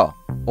പിടിച്ചോട്ടോ,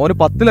 ഓന്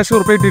 10 ലക്ഷം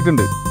ഉറുപ്പിക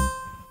ഇട്ടിട്ടുണ്ട്.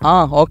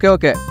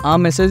 ഓക്കെ. ആ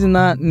മെസ്സേജ്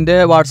എന്നാ എന്റെ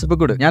വാട്സപ്പിൽ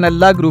കൂടെ, ഞാൻ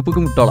എല്ലാ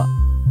ഗ്രൂപ്പിലും വിട്ടോളാം.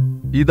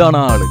 ഇതാണ്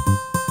ആള്.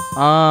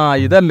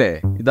 ഇതല്ലേ,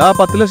 ഇതാ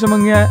 10 ലക്ഷം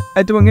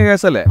മുങ്ങിയ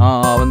കേസല്ലേ?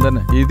 അവൻ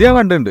തന്നെ. ഇത് ഞാൻ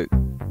കണ്ടിട്ടുണ്ട്.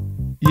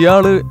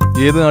 ഇയാള്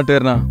ഏത്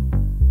നാട്ടുകാരനാ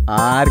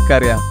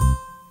ആർക്കറിയാം.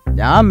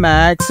 ഞാൻ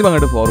മാക്സിമം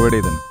അങ്ങോട്ട് ഫോർവേഡ്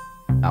ചെയ്തിട്ടുണ്ട്.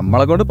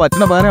 നമ്മളെ കൊണ്ട്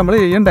പറ്റണ പകരം നമ്മള്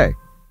ചെയ്യണ്ടേ.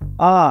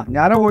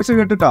 ഞാൻ വോയിസ്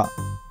കേട്ടിട്ടാ.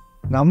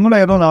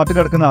 നമ്മളേതോ നാട്ടിൽ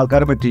കിടക്കുന്ന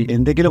ആൾക്കാരെ പറ്റി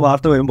എന്തെങ്കിലും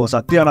വാർത്ത വരുമ്പോൾ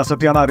സത്യമാണ്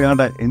അസത്യമാണ്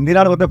അറിയാണ്ട്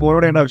എന്തിനാണ് വെറുതെ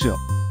ഫോർവേഡ് ചെയ്യേണ്ട ആവശ്യം?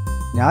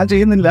 ഞാൻ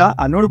ചെയ്യുന്നില്ല,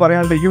 എന്നോട്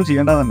പറയാനുള്ള ഇയും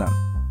ചെയ്യേണ്ടത് തന്നെയാണ്.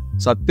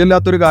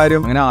 സത്യമില്ലാത്തൊരു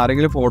കാര്യം അങ്ങനെ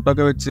ആരെങ്കിലും ഫോട്ടോ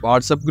ഒക്കെ വെച്ച്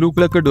വാട്സപ്പ്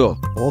ഗ്രൂപ്പിലൊക്കെ ഇടുവോ?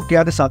 ഓക്കെ,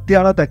 അത്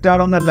സത്യമാണോ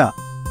തെറ്റാണോ എന്നല്ല,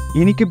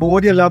 എനിക്ക്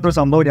ബോധ്യമില്ലാത്തൊരു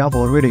സംഭവം ഞാൻ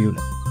ഫോർവേഡ് ചെയ്യൂല.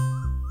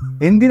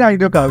 എന്തിനാ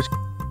ഇതിൻ്റെയൊക്കെ ആവശ്യം?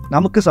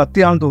 നമുക്ക്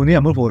സത്യമാണെന്ന് തോന്നി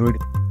നമ്മൾ ഫോർവേഡ്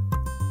ചെയ്യും.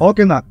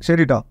 ഓക്കെ, എന്നാ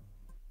ശരി കേട്ടോ.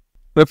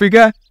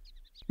 റഫീഖേ,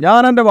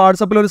 ഞാൻ എൻ്റെ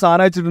വാട്സപ്പിൽ ഒരു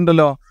സാധനം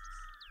അയച്ചിട്ടുണ്ടല്ലോ.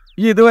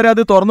 ഈ ഇതുവരെ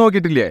അത് തുറന്നു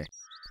നോക്കിയിട്ടില്ലേ?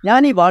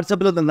 ഞാൻ ഈ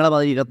വാട്സപ്പിൽ നിങ്ങളെ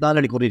മാതിരി 24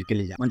 മണിക്കൂർ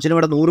ഇരിക്കലില്ല.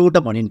 മനുഷ്യനിവിടെ 100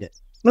 കൂട്ടം പണിയുണ്ട്.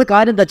 നിങ്ങൾ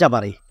കാര്യം എന്താ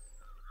പറയും.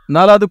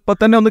 എന്നാലും അതിപ്പോൾ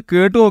തന്നെ ഒന്ന്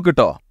കേട്ടു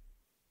നോക്കിട്ടോ.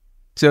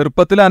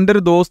 ചെറുപ്പത്തിൽ എൻ്റെ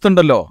ഒരു ദോസ്ത്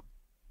ഉണ്ടല്ലോ,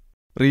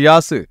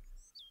 റിയാസ്.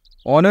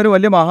 ഓനൊരു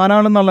വലിയ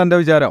മഹാനാണെന്നുള്ള എൻ്റെ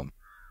വിചാരം.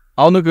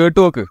 അതൊന്ന് കേട്ടു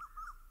നോക്ക്,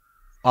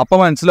 അപ്പം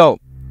മനസ്സിലാവും.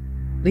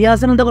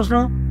 റിയാസിന് എന്താ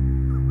പ്രശ്നം?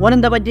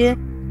 ഓനെന്താ പറ്റിയേ?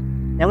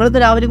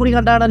 ഞങ്ങളിന്ന് രാവിലെ കൂടി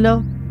കണ്ടാണല്ലോ.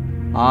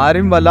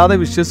 ആരും വല്ലാതെ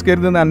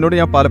വിശ്വസിക്കരുതെന്ന് എന്നോട്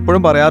ഞാൻ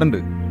പലപ്പോഴും പറയാറുണ്ട്.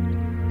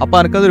 അപ്പം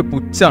എനിക്കതൊരു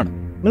പുച്ഛാണ്.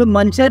 നിങ്ങൾ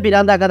മനുഷ്യരെ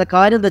പിരാന്താക്കാതെ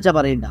കാര്യം എന്താ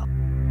പറയണ്ട.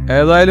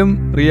 ഏതായാലും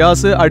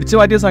റിയാസ് അടിച്ചു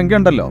മാറ്റിയ സംഖ്യ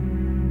ഉണ്ടല്ലോ,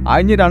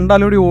 അഞ്ഞ്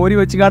രണ്ടാലും കൂടി ഓരി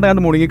വെച്ചിക്കാണ്ട്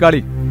കണ്ട്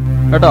മുണുങ്ങിക്കാളി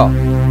കേട്ടോ.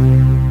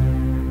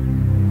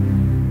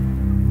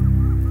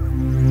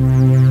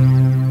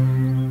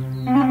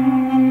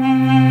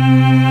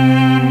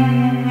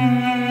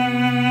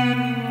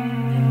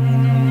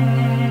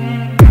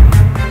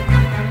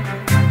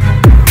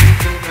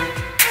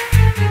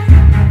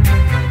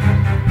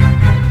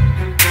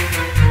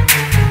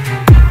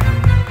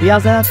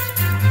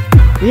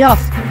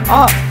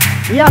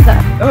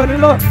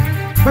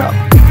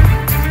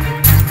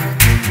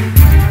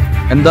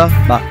 എന്താ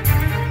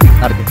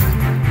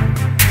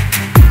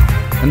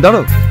എന്താണോ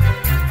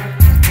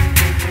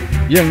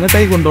ഈ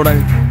എങ്ങോട്ടായി കൊണ്ടോടാൻ?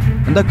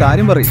 എന്താ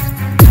കാര്യം പറയും?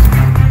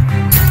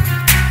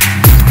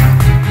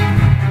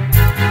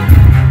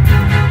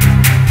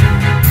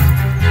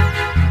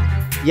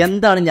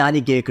 എന്താണ് ഞാൻ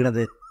ഈ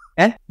കേൾക്കണത്?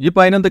 ഈ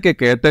പതിനെന്തൊക്കെ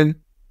കേട്ടൻ?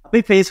 അപ്പൊ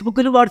ഈ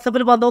ഫേസ്ബുക്കിലും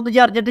വാട്സപ്പിലും വന്നോന്നും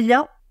ഞാൻ അറിഞ്ഞിട്ടില്ല.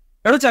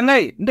 എടോ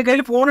ചങ്ങായി, എന്റെ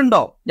കയ്യിൽ ഫോണുണ്ടോ?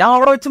 ഞാൻ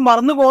അവിടെ വെച്ച്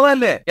മറന്നു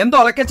പോന്നതല്ലേ. എന്തോ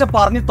ഒലക്കച്ച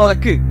പറഞ്ഞ്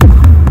തൊലക്ക്.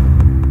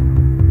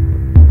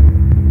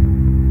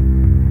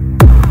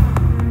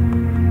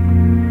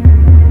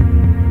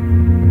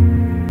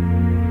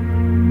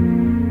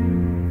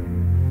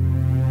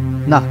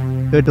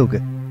 കേട്ട് നോക്ക്.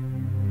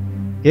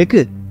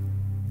 കേക്ക്.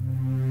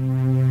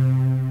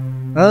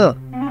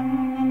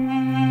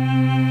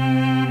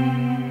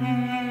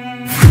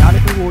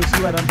 ഞാനിപ്പോൾ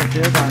വോയിസിൽ വരാൻ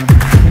പ്രത്യേക കാരണം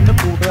എൻ്റെ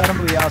കൂട്ടുകാരൻ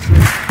റിയാസ്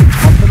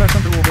 10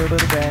 ലക്ഷം രൂപയുടെ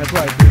ഒരു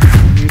ബാഗുമായിട്ട്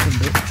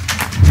എത്തിയിട്ടുണ്ട്.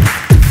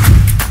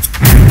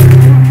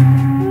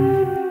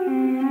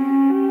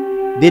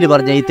 ഇതിന്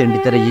പറഞ്ഞ ഈ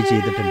തെണ്ടിത്തര ഈ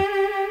ചെയ്തിട്ടുണ്ട്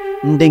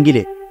ഉണ്ടെങ്കിൽ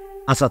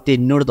ആ സത്യം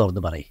എന്നോട്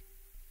തുറന്ന് പറയും.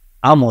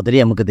 ആ മുതലേ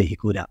നമുക്ക്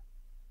ദഹിക്കൂല.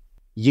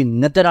 ഈ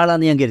ഇങ്ങനത്തെ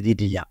ഒരാളാന്ന് ഞാൻ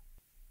കരുതിയിട്ടില്ല.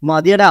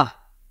 മതിയടാ,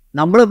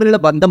 നമ്മൾ തമ്മിലുള്ള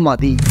ബന്ധം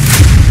മതി.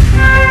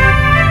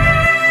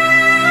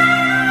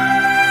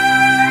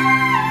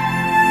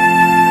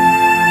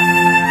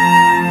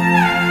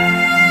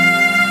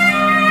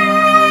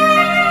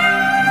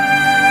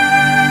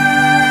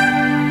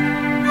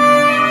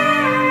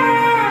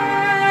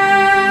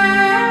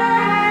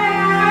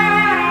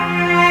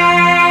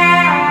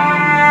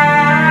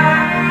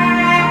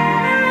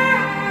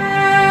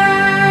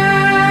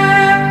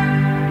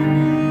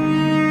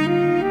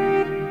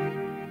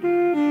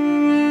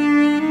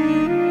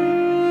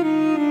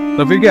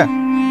 റഫീഖ,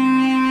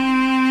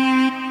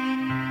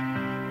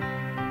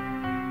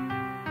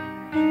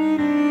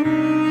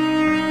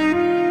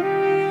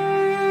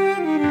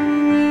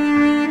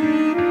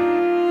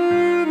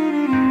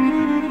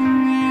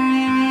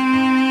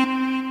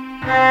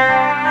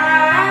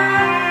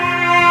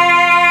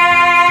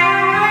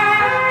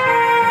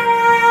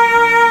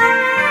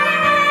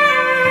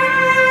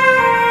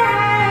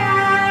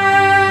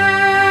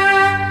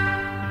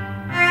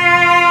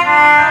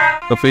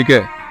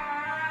 റഫീഖെ,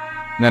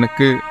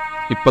 നിനക്ക്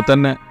ഇപ്പൊ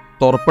തന്നെ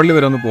തൊറപ്പള്ളി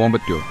വരെ ഒന്ന് പോകാൻ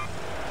പറ്റുമോ?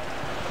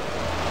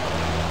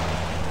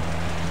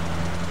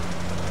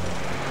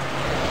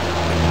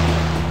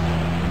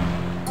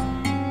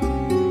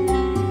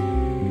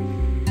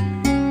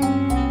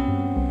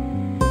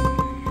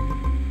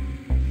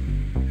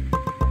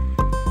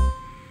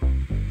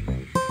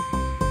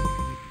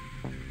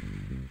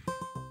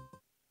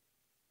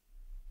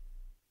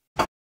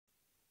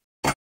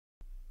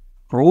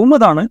 റൂം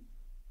ഇതാണ്,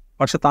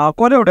 പക്ഷെ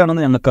താക്കോല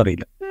എവിടെയാണെന്ന്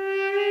ഞങ്ങൾക്കറിയില്ല.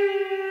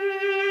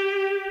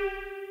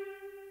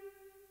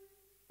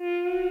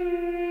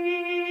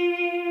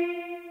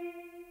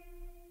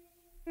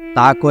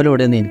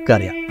 താക്കോലോടെന്ന്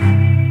എനിക്കറിയാം.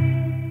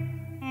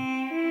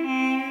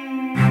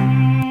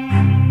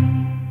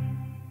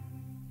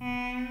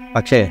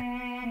 പക്ഷേ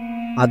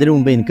അതിനു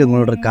മുമ്പ് എനിക്ക്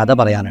നിങ്ങളോടൊരു കഥ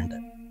പറയാനുണ്ട്.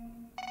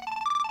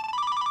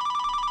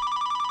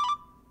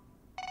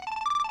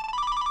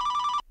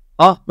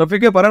 ആ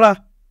റഫീഖെ, പറയടാ.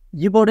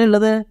 ഈ പോടെ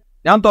ഉള്ളത്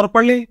ഞാൻ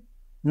തൊറപ്പള്ളി.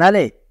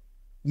 എന്നാലേ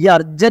ഈ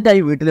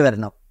അർജന്റായി വീട്ടിൽ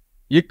വരണം.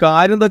 ഈ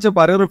കാര്യം എന്താ വെച്ചാ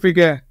പറയ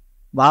റഫീഖെ.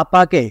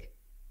 വാപ്പാക്കേ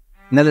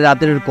ഇന്നലെ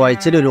രാത്രി ഒരു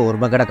കുഴച്ചിലൊരു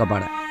ഓർമ്മക്കിടക്കെ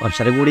പാടെ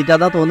പ്രഷർ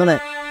കൂടിയിട്ടാ തോന്നണേ.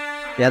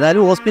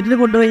 ഏതായാലും ഹോസ്പിറ്റലിൽ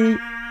കൊണ്ടുപോയി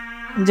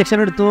ഇഞ്ചക്ഷൻ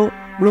എടുത്തു,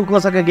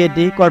 ഗ്ലൂക്കോസൊക്കെ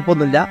കയറ്റി,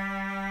 കുഴപ്പമൊന്നുമില്ല.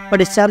 ഇപ്പം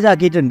ഡിസ്ചാർജ്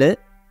ആക്കിയിട്ടുണ്ട്.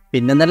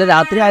 പിന്നെ ഇന്നലെ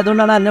രാത്രി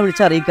ആയതുകൊണ്ടാണ് എന്നെ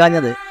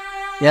വിളിച്ചറിയിക്കാഞ്ഞത്.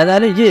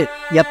 ഏതായാലും ഈ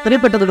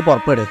എത്രയും പെട്ടെന്ന്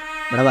പുറപ്പെട്.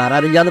 ഇവിടെ വേറെ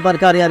ആരില്ലാന്ന്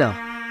പറഞ്ഞാൽ അറിയാലോ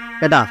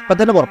കേട്ടാ. ഇപ്പം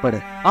തന്നെ പുറപ്പെട്.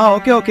 ആ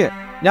ഓക്കെ ഓക്കെ,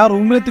 ഞാൻ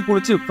റൂമിലെത്തി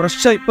കുളിച്ച്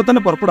ഫ്രഷ് ഇപ്പൊ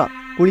തന്നെ പുറപ്പെടാം.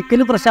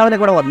 കുളിക്കലും ഫ്രഷാവലെ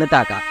കൂടെ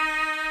വന്നിട്ടാക്കാം.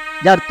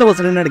 ഞാൻ അടുത്ത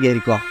ബസ്സിനോട്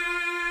കയറിക്കോ.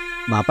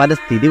 മാപ്പാന്റെ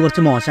സ്ഥിതി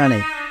കുറച്ച്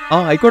മോശമാണേ. ആ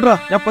ആയിക്കോട്ടാ,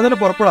 ഞാൻ ഇപ്പൊ തന്നെ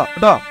പുറപ്പെടാം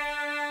കേട്ടോ.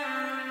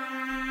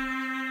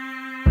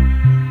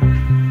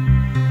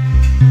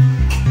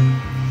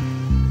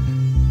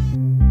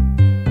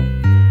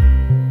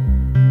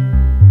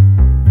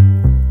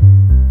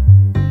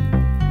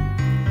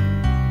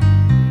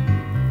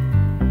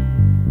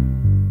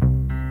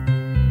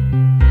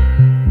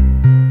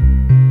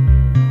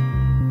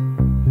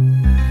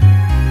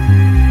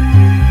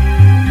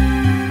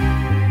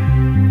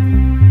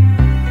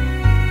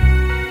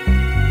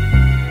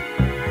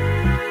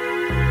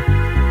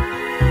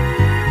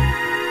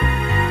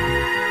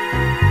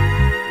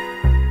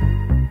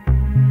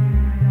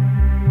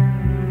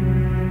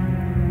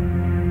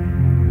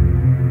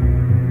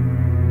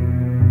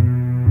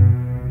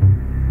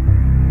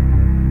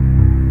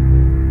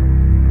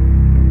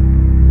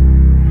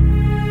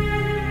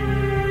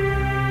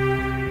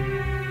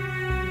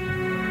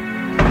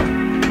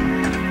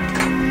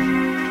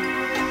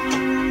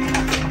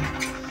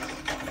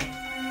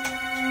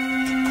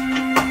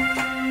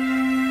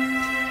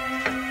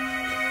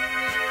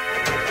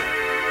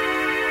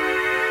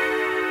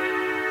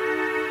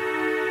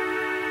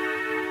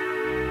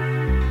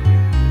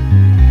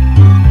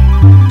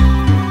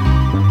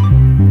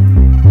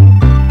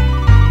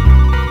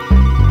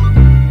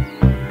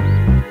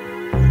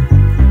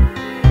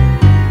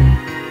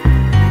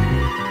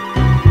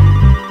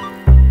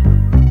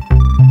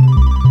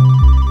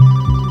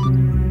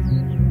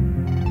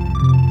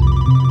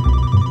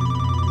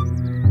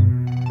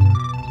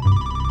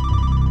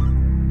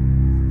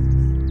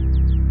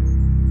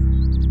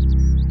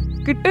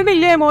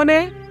 കിട്ടണില്ലേ മോനെ?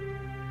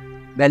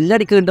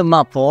 ബെല്ലടിക്കുന്നുണ്ടമ്മ,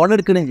 ഫോൺ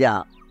എടുക്കണില്ല.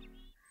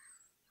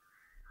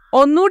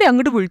 ഒന്നുകൂടി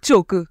അങ്ങോട്ട് വിളിച്ചു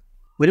നോക്ക്.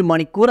 1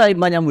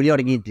 മണിക്കൂറായിമ്മ ഞാൻ വിളി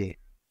തുടങ്ങിയിട്ട്.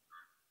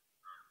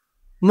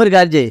 ഒരു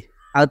കാര്യം ചെയ്യ്,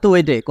 അകത്ത്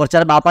പോയിട്ട്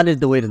കുറച്ചേരം ബാപ്പാൻ്റെ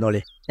അടുത്ത്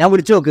പോയിരുന്നോളി. ഞാൻ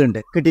വിളിച്ചു നോക്കുന്നുണ്ട്,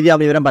 കിട്ടിയിട്ട് ഞാൻ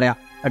വിവരം പറയാം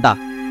കേട്ടാ.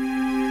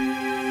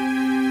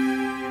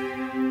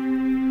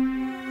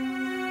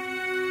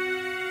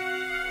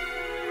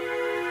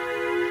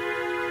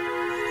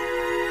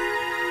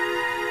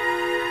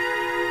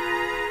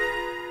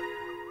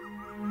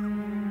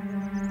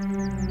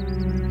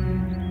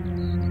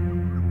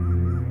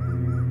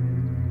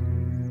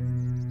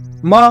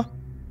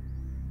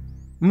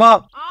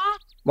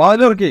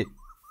 വാതിലിറക്കി.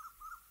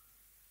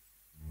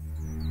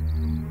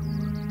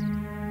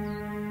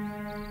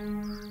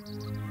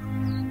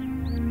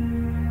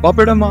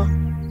 പാപ്പയുടെ അമ്മ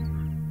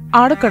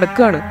ആടെ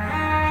കിടക്കാണ്.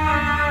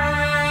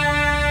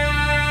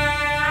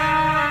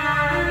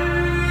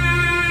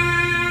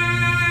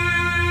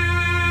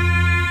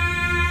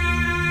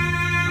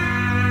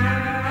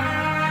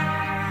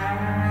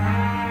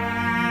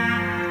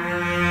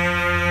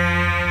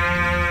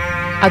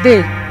 അതെ,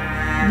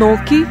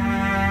 നോക്കി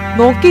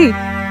നോക്കി,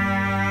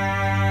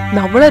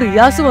 നമ്മളെ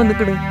റിയാസ്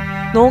വന്നിക്കണ്.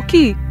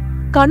 നോക്കി,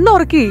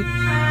 കണ്ണുറക്കി.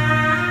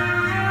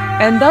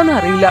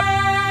 എന്താന്നറിയില്ല,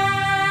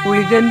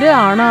 ഗുളികന്റെ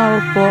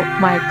ആണാവപ്പോ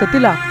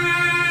മയക്കത്തിലാ.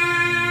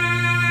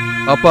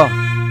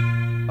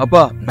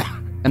 അപ്പാ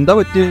എന്താ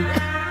പറ്റി?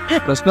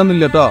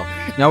 പ്രശ്നമൊന്നുമില്ല കേട്ടോ,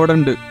 ഞാൻ ഇവിടെ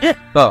ഉണ്ട്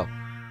കേട്ടോ.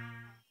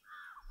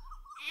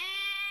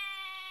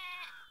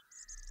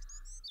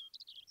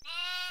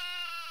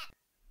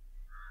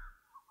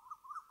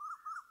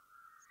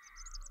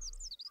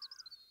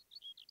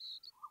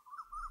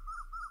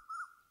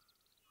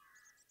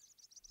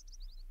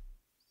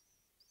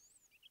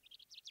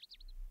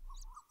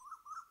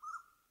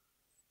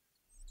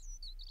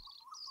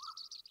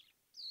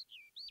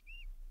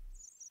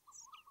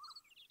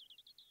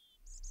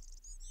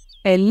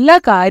 എല്ലാ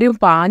കാര്യവും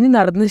പാഞ്ഞു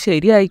നടന്ന്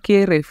ശരിയായിക്കേ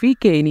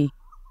റഫീഖേനി.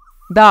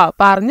 ദാ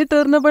പറഞ്ഞു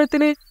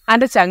തീർന്നപ്പോഴത്തിന്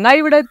അന്റെ ചങ്ങായി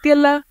ഇവിടെ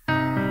എത്തിയല്ല.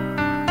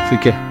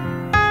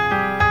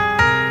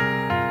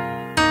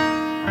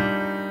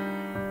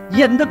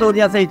 എന്താ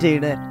തോന്നിയാസായി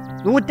ചെയ്യണേ?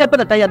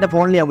 150 എന്റെ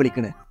ഫോണിൽ ഞാൻ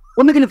വിളിക്കണേ.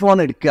 ഒന്നുകിൽ ഫോൺ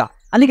എടുക്കുക,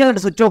 അല്ലെങ്കിൽ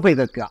അങ്ങോട്ട് സ്വിച്ച് ഓഫ്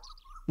ചെയ്ത് വെക്കുക.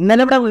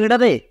 ഇന്നലെ ഇവിടെ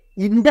വീടതേ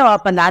ഇന്റെ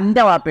വാപ്പല്ല,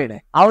 എന്റെ വാപ്പയുടെ.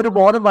 ആ ഒരു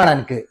ബോധം വേണം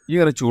എനിക്ക്. ഈ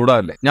ഇങ്ങനെ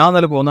ചൂടാല്ലേ, ഞാൻ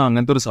നല്ല പോകുന്ന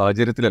അങ്ങനത്തെ ഒരു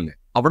സാഹചര്യത്തിലല്ലേ.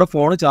 അവിടെ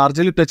ഫോണ്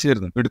ചാർജിൽ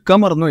ഇട്ടായിരുന്നു, എടുക്കാൻ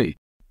മറന്നുപോയി.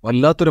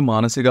 വല്ലാത്തൊരു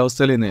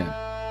മാനസികാവസ്ഥയിലേന്ന് ഞാൻ.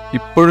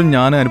 ഇപ്പോഴും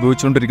ഞാൻ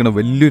അനുഭവിച്ചുകൊണ്ടിരിക്കുന്ന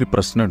വലിയൊരു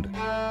പ്രശ്നമുണ്ട്.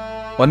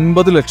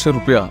 9 ലക്ഷം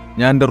റുപ്യ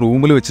ഞാൻ എൻ്റെ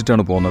റൂമിൽ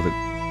വെച്ചിട്ടാണ് പോകുന്നത്.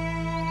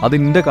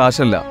 അതിൻ്റെ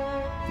കാശല്ല,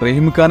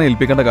 റഹീംഖാനെ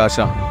ഏൽപ്പിക്കേണ്ട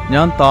കാശാ.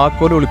 ഞാൻ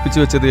താക്കോൽ ഒളിപ്പിച്ചു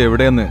വെച്ചത്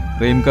എവിടെയെന്ന്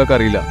റഹീംഖാക്ക്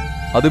അറിയില്ല.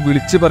 അത്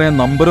വിളിച്ചു പറയാൻ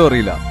നമ്പറും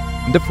അറിയില്ല.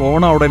 എൻ്റെ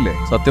ഫോൺ അവിടെ അല്ലേ.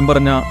 സത്യം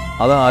പറഞ്ഞാൽ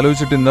അത്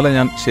ആലോചിച്ചിട്ട് ഇന്നലെ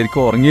ഞാൻ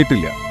ശരിക്കും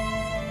ഉറങ്ങിയിട്ടില്ല.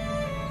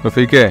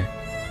 റഫീഖേ,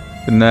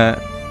 പിന്നെ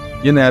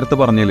ഈ നേരത്തെ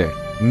പറഞ്ഞില്ലേ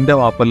എൻ്റെ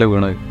വാപ്പല്ലേ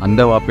വീണ്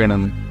എൻ്റെ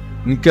വാപ്പയാണെന്ന്.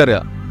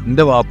 എനിക്കറിയാം,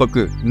 എന്റെ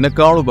വാപ്പക്ക്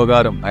എന്നെക്കാൾ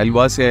ഉപകാരം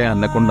അയൽവാസിയായ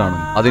എന്നെ കൊണ്ടാണ്.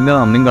 അതിന്റെ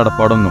നന്ദിയും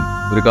കടപ്പാടൊന്നും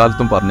ഒരു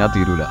കാലത്തും പറഞ്ഞാൽ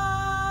തീരൂല.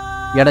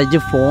 എടാ, ഇജ്ജ്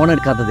ഫോൺ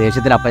എടുക്കാത്ത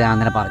ദേഷ്യത്തിലപ്പ ഞാൻ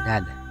അങ്ങനെ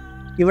പറഞ്ഞല്ലേ.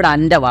 ഇവിടെ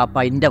എൻ്റെ വാപ്പ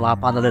ഇന്റെ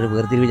വാപ്പ എന്നുള്ളൊരു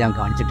വേർതിരിവ് ഞാൻ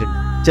കാണിച്ചിട്ടുണ്ട്.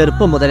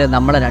 ചെറുപ്പം മുതലേ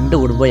നമ്മളെ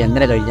 2 കുടുംബം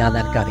എങ്ങനെ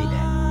കഴിഞ്ഞാന്ന്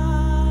എനിക്കറിയില്ലേ.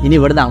 ഇനി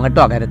ഇവിടുന്ന്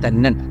അങ്ങോട്ടും അങ്ങനെ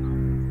തന്നെ ഉണ്ട്.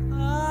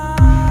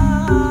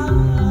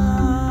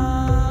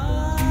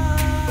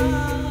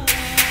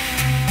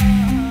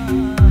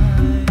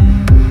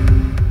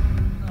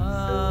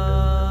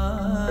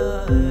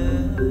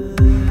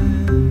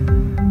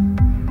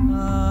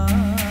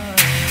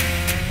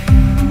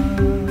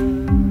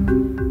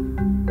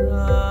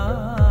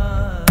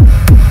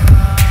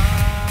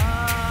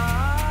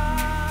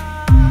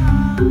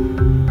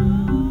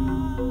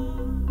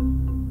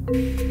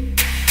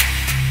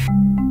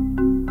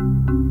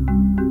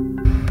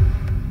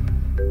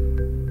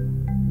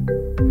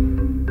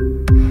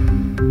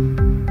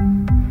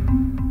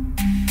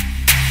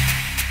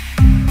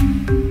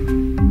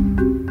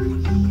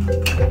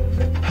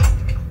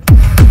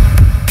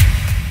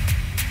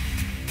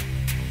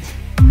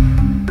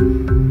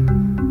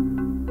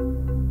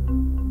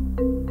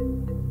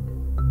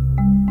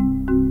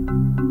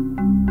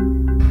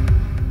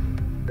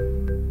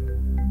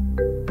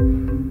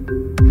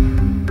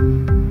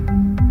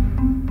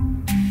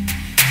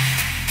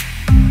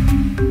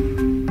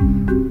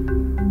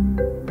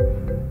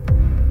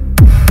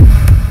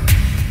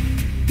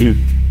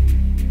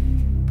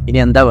 ഇനി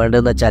എന്താ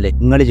വേണ്ടതെന്ന് വെച്ചാൽ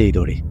നിങ്ങൾ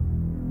ചെയ്തോളി,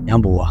 ഞാൻ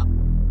പോവാ.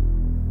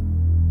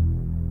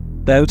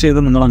 ദയവ് ചെയ്ത്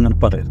നിങ്ങൾ അങ്ങനെ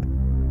പറയരുത്.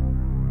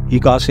 ഈ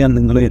കാശ് ഞാൻ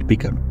നിങ്ങളെ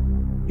ഏൽപ്പിക്കണം.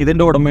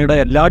 ഇതിൻ്റെ ഉടമയുടെ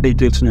എല്ലാ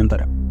ഡീറ്റെയിൽസും ഞാൻ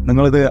തരാം.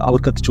 നിങ്ങളിത്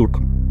അവർക്ക് എത്തിച്ചു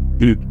കൊടുക്കണം.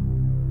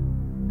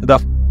 ഇതാ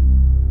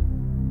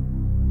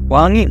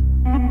വാങ്ങി.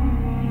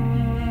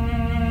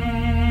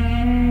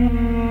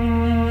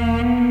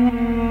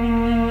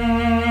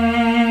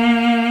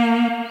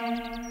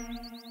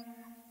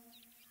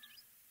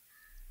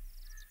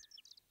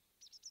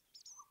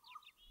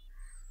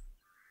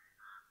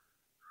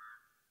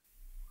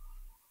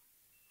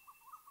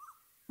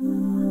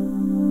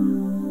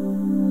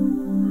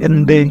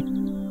 എന്തേ?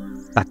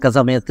 തക്ക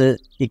സമയത്ത്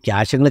ഈ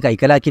ക്യാഷുകൾ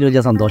കൈക്കലാക്കിയതിൽ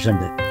വലിയ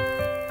സന്തോഷമുണ്ട്.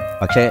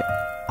 പക്ഷേ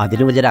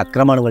അതിലും വലിയൊരു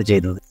അക്രമമാണ് ഇവർ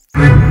ചെയ്തത്.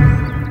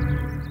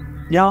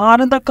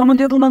 ഞാനെന്താ അക്രമം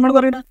ചെയ്തു നിങ്ങൾ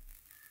പറയണ?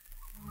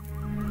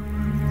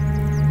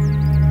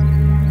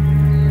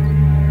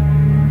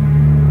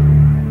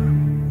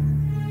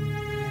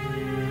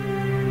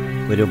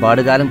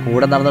 ഒരുപാട് കാലം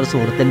കൂടെ നടന്നൊരു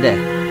സുഹൃത്തിൻ്റെ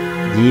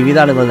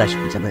ജീവിതമാണ് ഇവർ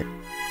നശിപ്പിച്ചത്.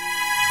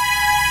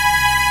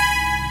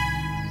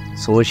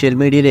 സോഷ്യൽ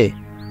മീഡിയയിലെ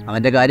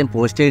അവൻ്റെ കാര്യം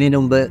പോസ്റ്റ് ചെയ്യുന്നതിന്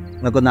മുമ്പ്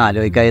നിങ്ങൾക്കൊന്ന്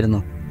ആലോചിക്കായിരുന്നു.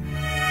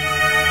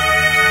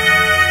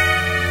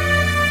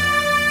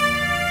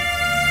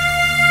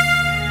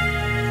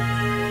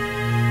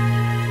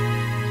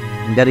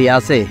 എൻ്റെ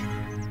റിയാസേ,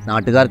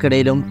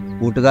 നാട്ടുകാർക്കിടയിലും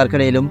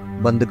കൂട്ടുകാർക്കിടയിലും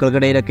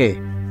ബന്ധുക്കൾക്കിടയിലൊക്കെ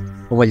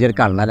വലിയൊരു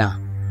കള്ളനാ.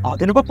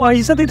 അതിനിപ്പോ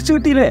പൈസ തിരിച്ചു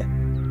കിട്ടിയില്ലേ,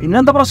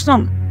 പിന്നെന്താ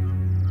പ്രശ്നം?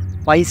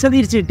 പൈസ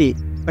തിരിച്ചു കിട്ടി,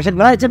 പക്ഷെ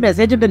നിങ്ങൾ അയച്ച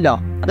മെസ്സേജ് ഉണ്ടല്ലോ,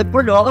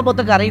 അതിപ്പോൾ ലോകം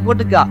മൊത്തം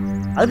കറങ്ങിക്കൊണ്ടിരിക്കുക.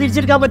 അത്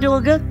തിരിച്ചെടുക്കാൻ പറ്റുമോ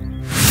നിങ്ങൾക്ക്?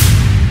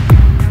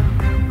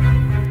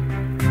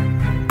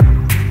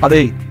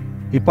 അതെ,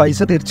 ഈ പൈസ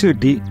തിരിച്ചു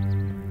കിട്ടി.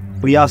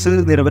 റിയാസ്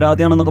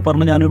നിരപരാധിയാണെന്നൊക്കെ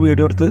പറഞ്ഞ് ഞാനൊരു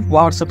വീഡിയോ എടുത്ത്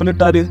വാട്സപ്പിൽ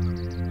ഇട്ടാല്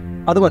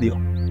അത് മതിയോ?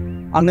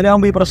 അങ്ങനെ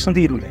ആകുമ്പോൾ ഈ പ്രശ്നം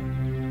തീരൂലേ?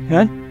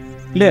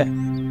 ഇല്ലേ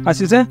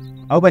അസീസേ?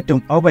 അത് പറ്റും.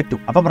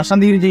 അപ്പൊ പ്രശ്നം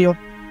തീരും ചെയ്യോ?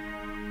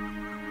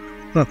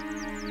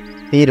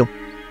 തീരും,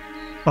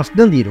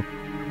 പ്രശ്നം തീരും.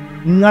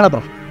 നിങ്ങളെ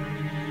പ്രശ്നം.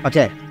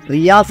 പക്ഷേ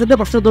റിയാസിന്റെ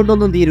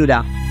പ്രശ്നത്തോണ്ടൊന്നും തീരൂല.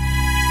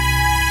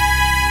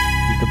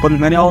 ഇതിപ്പോ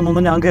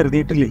ഇങ്ങനെയാവുന്നൊന്നും ഞാൻ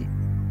കരുതിയിട്ടില്ലേ.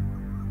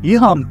 ഈ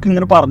ഹംക്ക്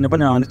ഇങ്ങനെ പറഞ്ഞപ്പോ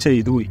ഞാൻ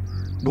ചെയ്തു പോയി.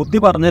 ബുദ്ധി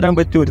പറഞ്ഞുതരാൻ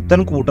പറ്റിയ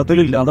ഒരുത്തൻ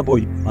കൂട്ടത്തിലില്ലാതെ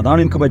പോയി. അതാണ്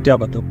എനിക്ക് പറ്റിയ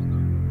അബദ്ധം.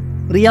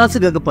 റിയാസ്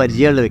നിങ്ങൾക്ക്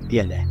പരിചയമുള്ള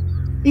വ്യക്തിയല്ലേ?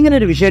 ഇങ്ങനെ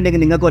ഒരു വിഷയം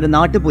ഉണ്ടെങ്കിൽ നിങ്ങൾക്ക് ഒരു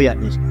നാട്ടിൽ പോയി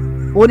അന്വേഷിക്കാം,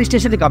 പോലീസ്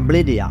സ്റ്റേഷനിൽ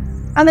കംപ്ലൈന്റ് ചെയ്യാം.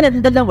 അങ്ങനെ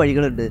എന്തെല്ലാം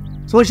വഴികളുണ്ട്.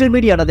 സോഷ്യൽ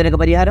മീഡിയ ആണ് അതിനൊക്കെ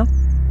പരിഹാരം.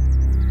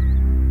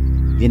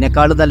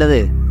 ഇതിനേക്കാളും നല്ലത്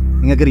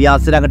നിങ്ങൾക്ക്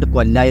റിയാസിനെ അങ്ങോട്ട്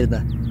കൊല്ലായിരുന്നു.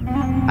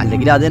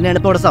 അല്ലെങ്കിൽ അത് തന്നെയാണ്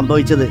ഇപ്പോൾ ഇവിടെ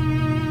സംഭവിച്ചത്.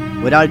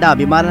 ഒരാളുടെ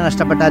അഭിമാനം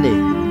നഷ്ടപ്പെട്ടാലേ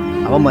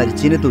അവൻ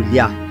മരിച്ചതിന്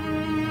തുല്യ.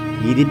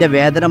 ഇതിന്റെ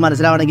വേദന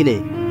മനസ്സിലാവണമെങ്കിൽ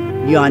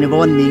ഈ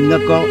അനുഭവം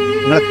നിങ്ങൾക്കോ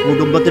നിങ്ങളെ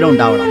കുടുംബത്തിനോ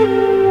ഉണ്ടാവണം.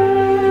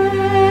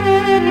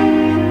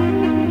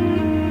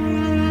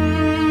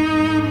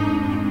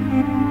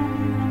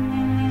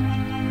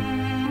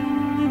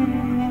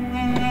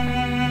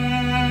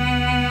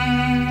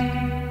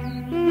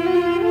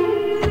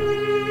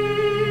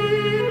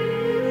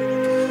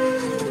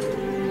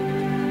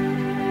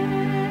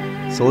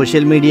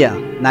 സോഷ്യൽ മീഡിയ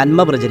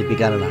നന്മ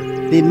പ്രചരിപ്പിക്കാനുള്ള,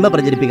 തിന്മ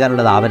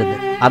പ്രചരിപ്പിക്കാനുള്ളതാവരുത്.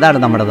 അതാണ്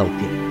നമ്മുടെ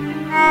ദൗത്യം.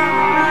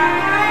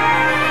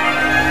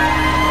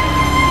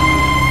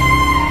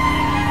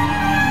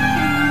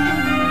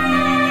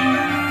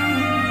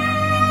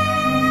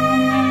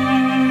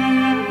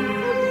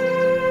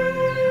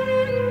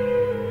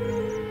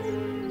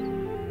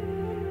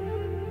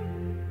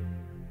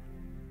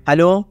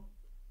 ഹലോ,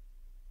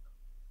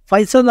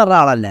 ഫൈസൽ എന്ന് പറഞ്ഞ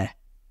ആളല്ലേ?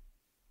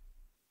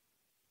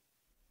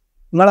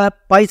 നിങ്ങളെ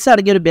പൈസ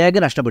അടങ്ങിയ ഒരു ബാഗ്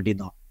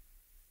നഷ്ടപ്പെട്ടിരുന്നോ?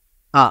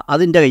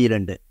 അതിൻ്റെ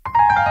കയ്യിലുണ്ട്.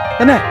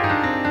 തന്നെ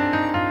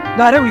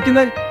ഇതാരാ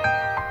വിളിക്കുന്നത്?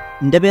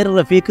 എൻ്റെ പേര്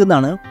റഫീഖ്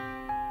എന്നാണ്.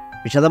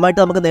 വിശദമായിട്ട്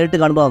നമുക്ക് നേരിട്ട്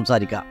കാണുമ്പോൾ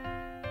സംസാരിക്കാം.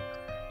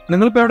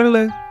 നിങ്ങളിപ്പോൾ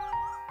എവിടെയുള്ളത്?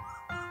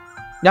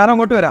 ഞാൻ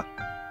അങ്ങോട്ട് വരാം.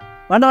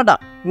 വേണ്ട,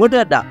 ഇങ്ങോട്ട്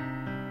വരണ്ട.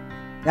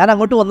 ഞാൻ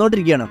അങ്ങോട്ട്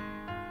വന്നുകൊണ്ടിരിക്കുകയാണ്.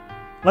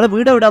 നിങ്ങളെ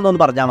വീട്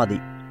എവിടെയാണെന്നൊന്ന് പറഞ്ഞാൽ മതി.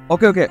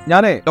 ഓക്കെ,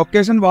 ഞാനേ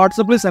ലൊക്കേഷൻ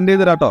വാട്സപ്പിൽ സെൻഡ്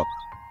ചെയ്ത് തരാട്ടോ.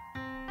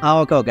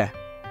 ഓക്കെ.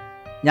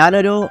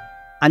 ഞാനൊരു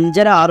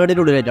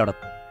 5:30-6 ഉള്ളിലായിട്ട് അവിടെ.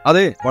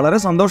 അതെ, വളരെ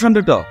സന്തോഷമുണ്ട്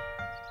കേട്ടോ.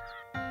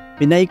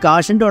 പിന്നെ ഈ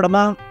കാശിൻ്റെ ഉടമ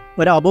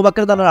ഒരു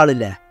അബൂബക്കർ എന്ന് പറഞ്ഞ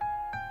ആളില്ലേ,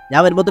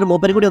 ഞാൻ വരുമ്പോഴത്തേന്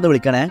മൂപ്പരും കൂടി ഒന്ന്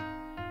വിളിക്കണേ.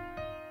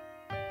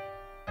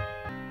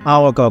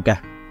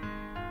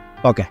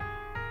 ഓക്കെ.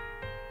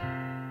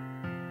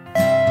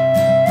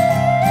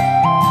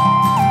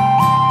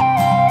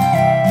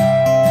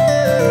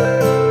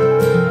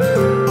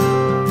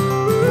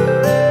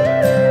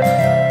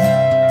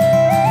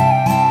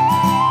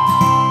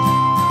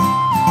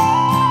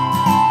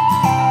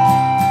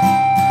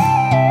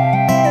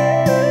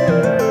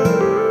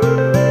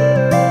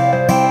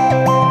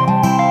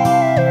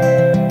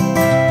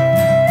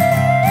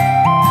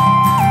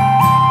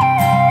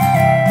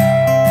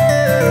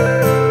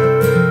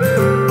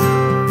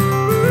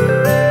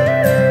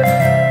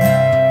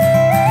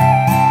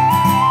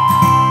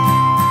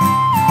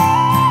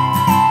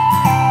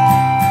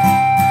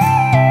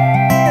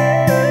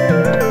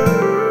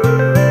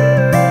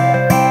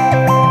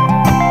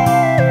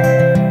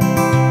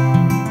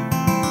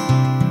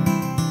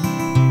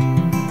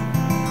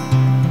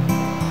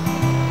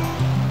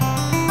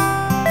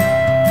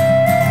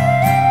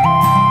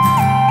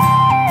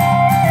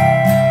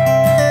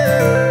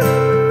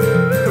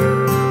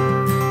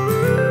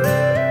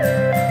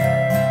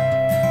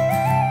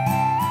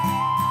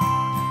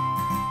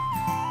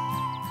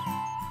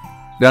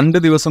 രണ്ട്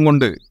ദിവസം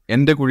കൊണ്ട്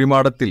എന്റെ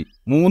കുഴിമാടത്തിൽ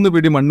 3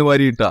 പിടി മണ്ണ്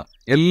വാരിയിട്ട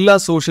എല്ലാ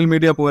സോഷ്യൽ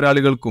മീഡിയ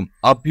പോരാളികൾക്കും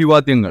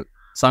അഭിവാദ്യങ്ങൾ.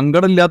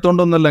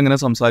 സങ്കടമില്ലാത്തോണ്ടൊന്നല്ല ഇങ്ങനെ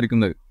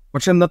സംസാരിക്കുന്നത്.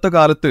 പക്ഷെ ഇന്നത്തെ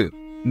കാലത്ത്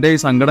എന്റെ ഈ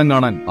സങ്കടം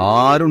കാണാൻ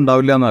ആരും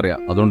ഉണ്ടാവില്ല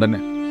എന്നറിയാം. അതുകൊണ്ട് തന്നെ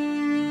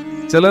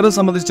ചിലരെ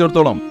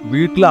സംബന്ധിച്ചിടത്തോളം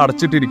വീട്ടിൽ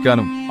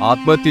അടച്ചിട്ടിരിക്കാനും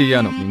ആത്മഹത്യ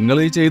ചെയ്യാനും നിങ്ങൾ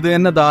ഈ ചെയ്ത്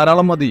തന്നെ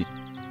ധാരാളം മതി.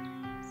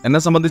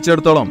 എന്നെ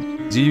സംബന്ധിച്ചിടത്തോളം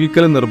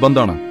ജീവിക്കൽ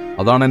നിർബന്ധമാണ്.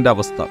 അതാണ് എന്റെ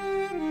അവസ്ഥ.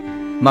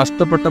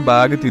 നഷ്ടപ്പെട്ട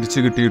ബാഗ് തിരിച്ചു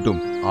കിട്ടിയിട്ടും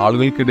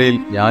ആളുകൾക്കിടയിൽ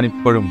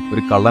ഞാനിപ്പോഴും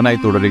ഒരു കള്ളനായി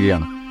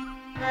തുടരുകയാണ്.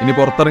 ഇനി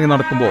പുറത്തിറങ്ങി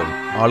നടക്കുമ്പോൾ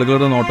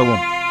ആളുകളുടെ നോട്ടവും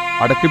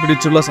അടക്കി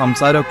പിടിച്ചുള്ള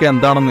സംസാരമൊക്കെ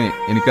എന്താണെന്ന്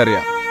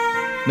എനിക്കറിയാം.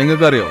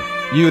 നിങ്ങൾക്കറിയോ,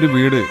 ഈ ഒരു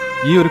വീട്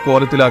ഈ ഒരു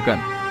കോലത്തിലാക്കാൻ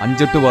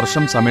 5-8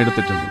 വർഷം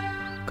സമയമെടുത്തിട്ടുണ്ട്.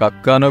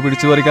 കക്കാനോ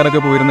പിടിച്ചു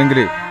പറിക്കാനൊക്കെ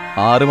പോയിരുന്നെങ്കിൽ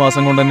 6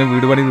 മാസം കൊണ്ട് തന്നെ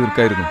വീട് പണി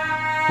തീർക്കായിരുന്നു.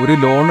 ഒരു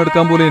ലോൺ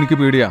എടുക്കാൻ പോലും എനിക്ക്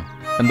പേടിയാ.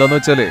 എന്താന്ന്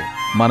വെച്ചാല്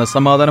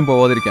മനസ്സമാധാനം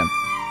പോവാതിരിക്കാൻ.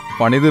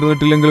 പണി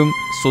തീർന്നിട്ടില്ലെങ്കിലും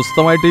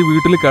സ്വസ്ഥമായിട്ട് ഈ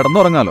വീട്ടിൽ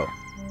കിടന്നുറങ്ങാലോ.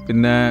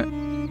 പിന്നെ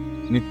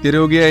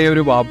നിത്യരോഗിയായ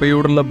ഒരു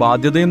വാപ്പയോടുള്ള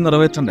ബാധ്യതയും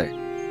നിറവേറ്റണ്ടേ.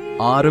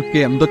 ആരൊക്കെ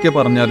എന്തൊക്കെ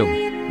പറഞ്ഞാലും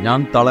ഞാൻ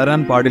തളരാൻ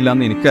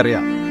പാടില്ലെന്ന്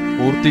എനിക്കറിയാം.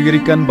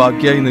 പൂർത്തീകരിക്കാൻ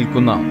ബാക്കിയായി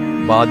നിൽക്കുന്ന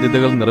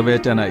ബാധ്യതകൾ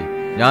നിറവേറ്റാനായി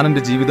ഞാൻ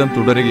എൻ്റെ ജീവിതം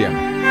തുടരുകയാണ്.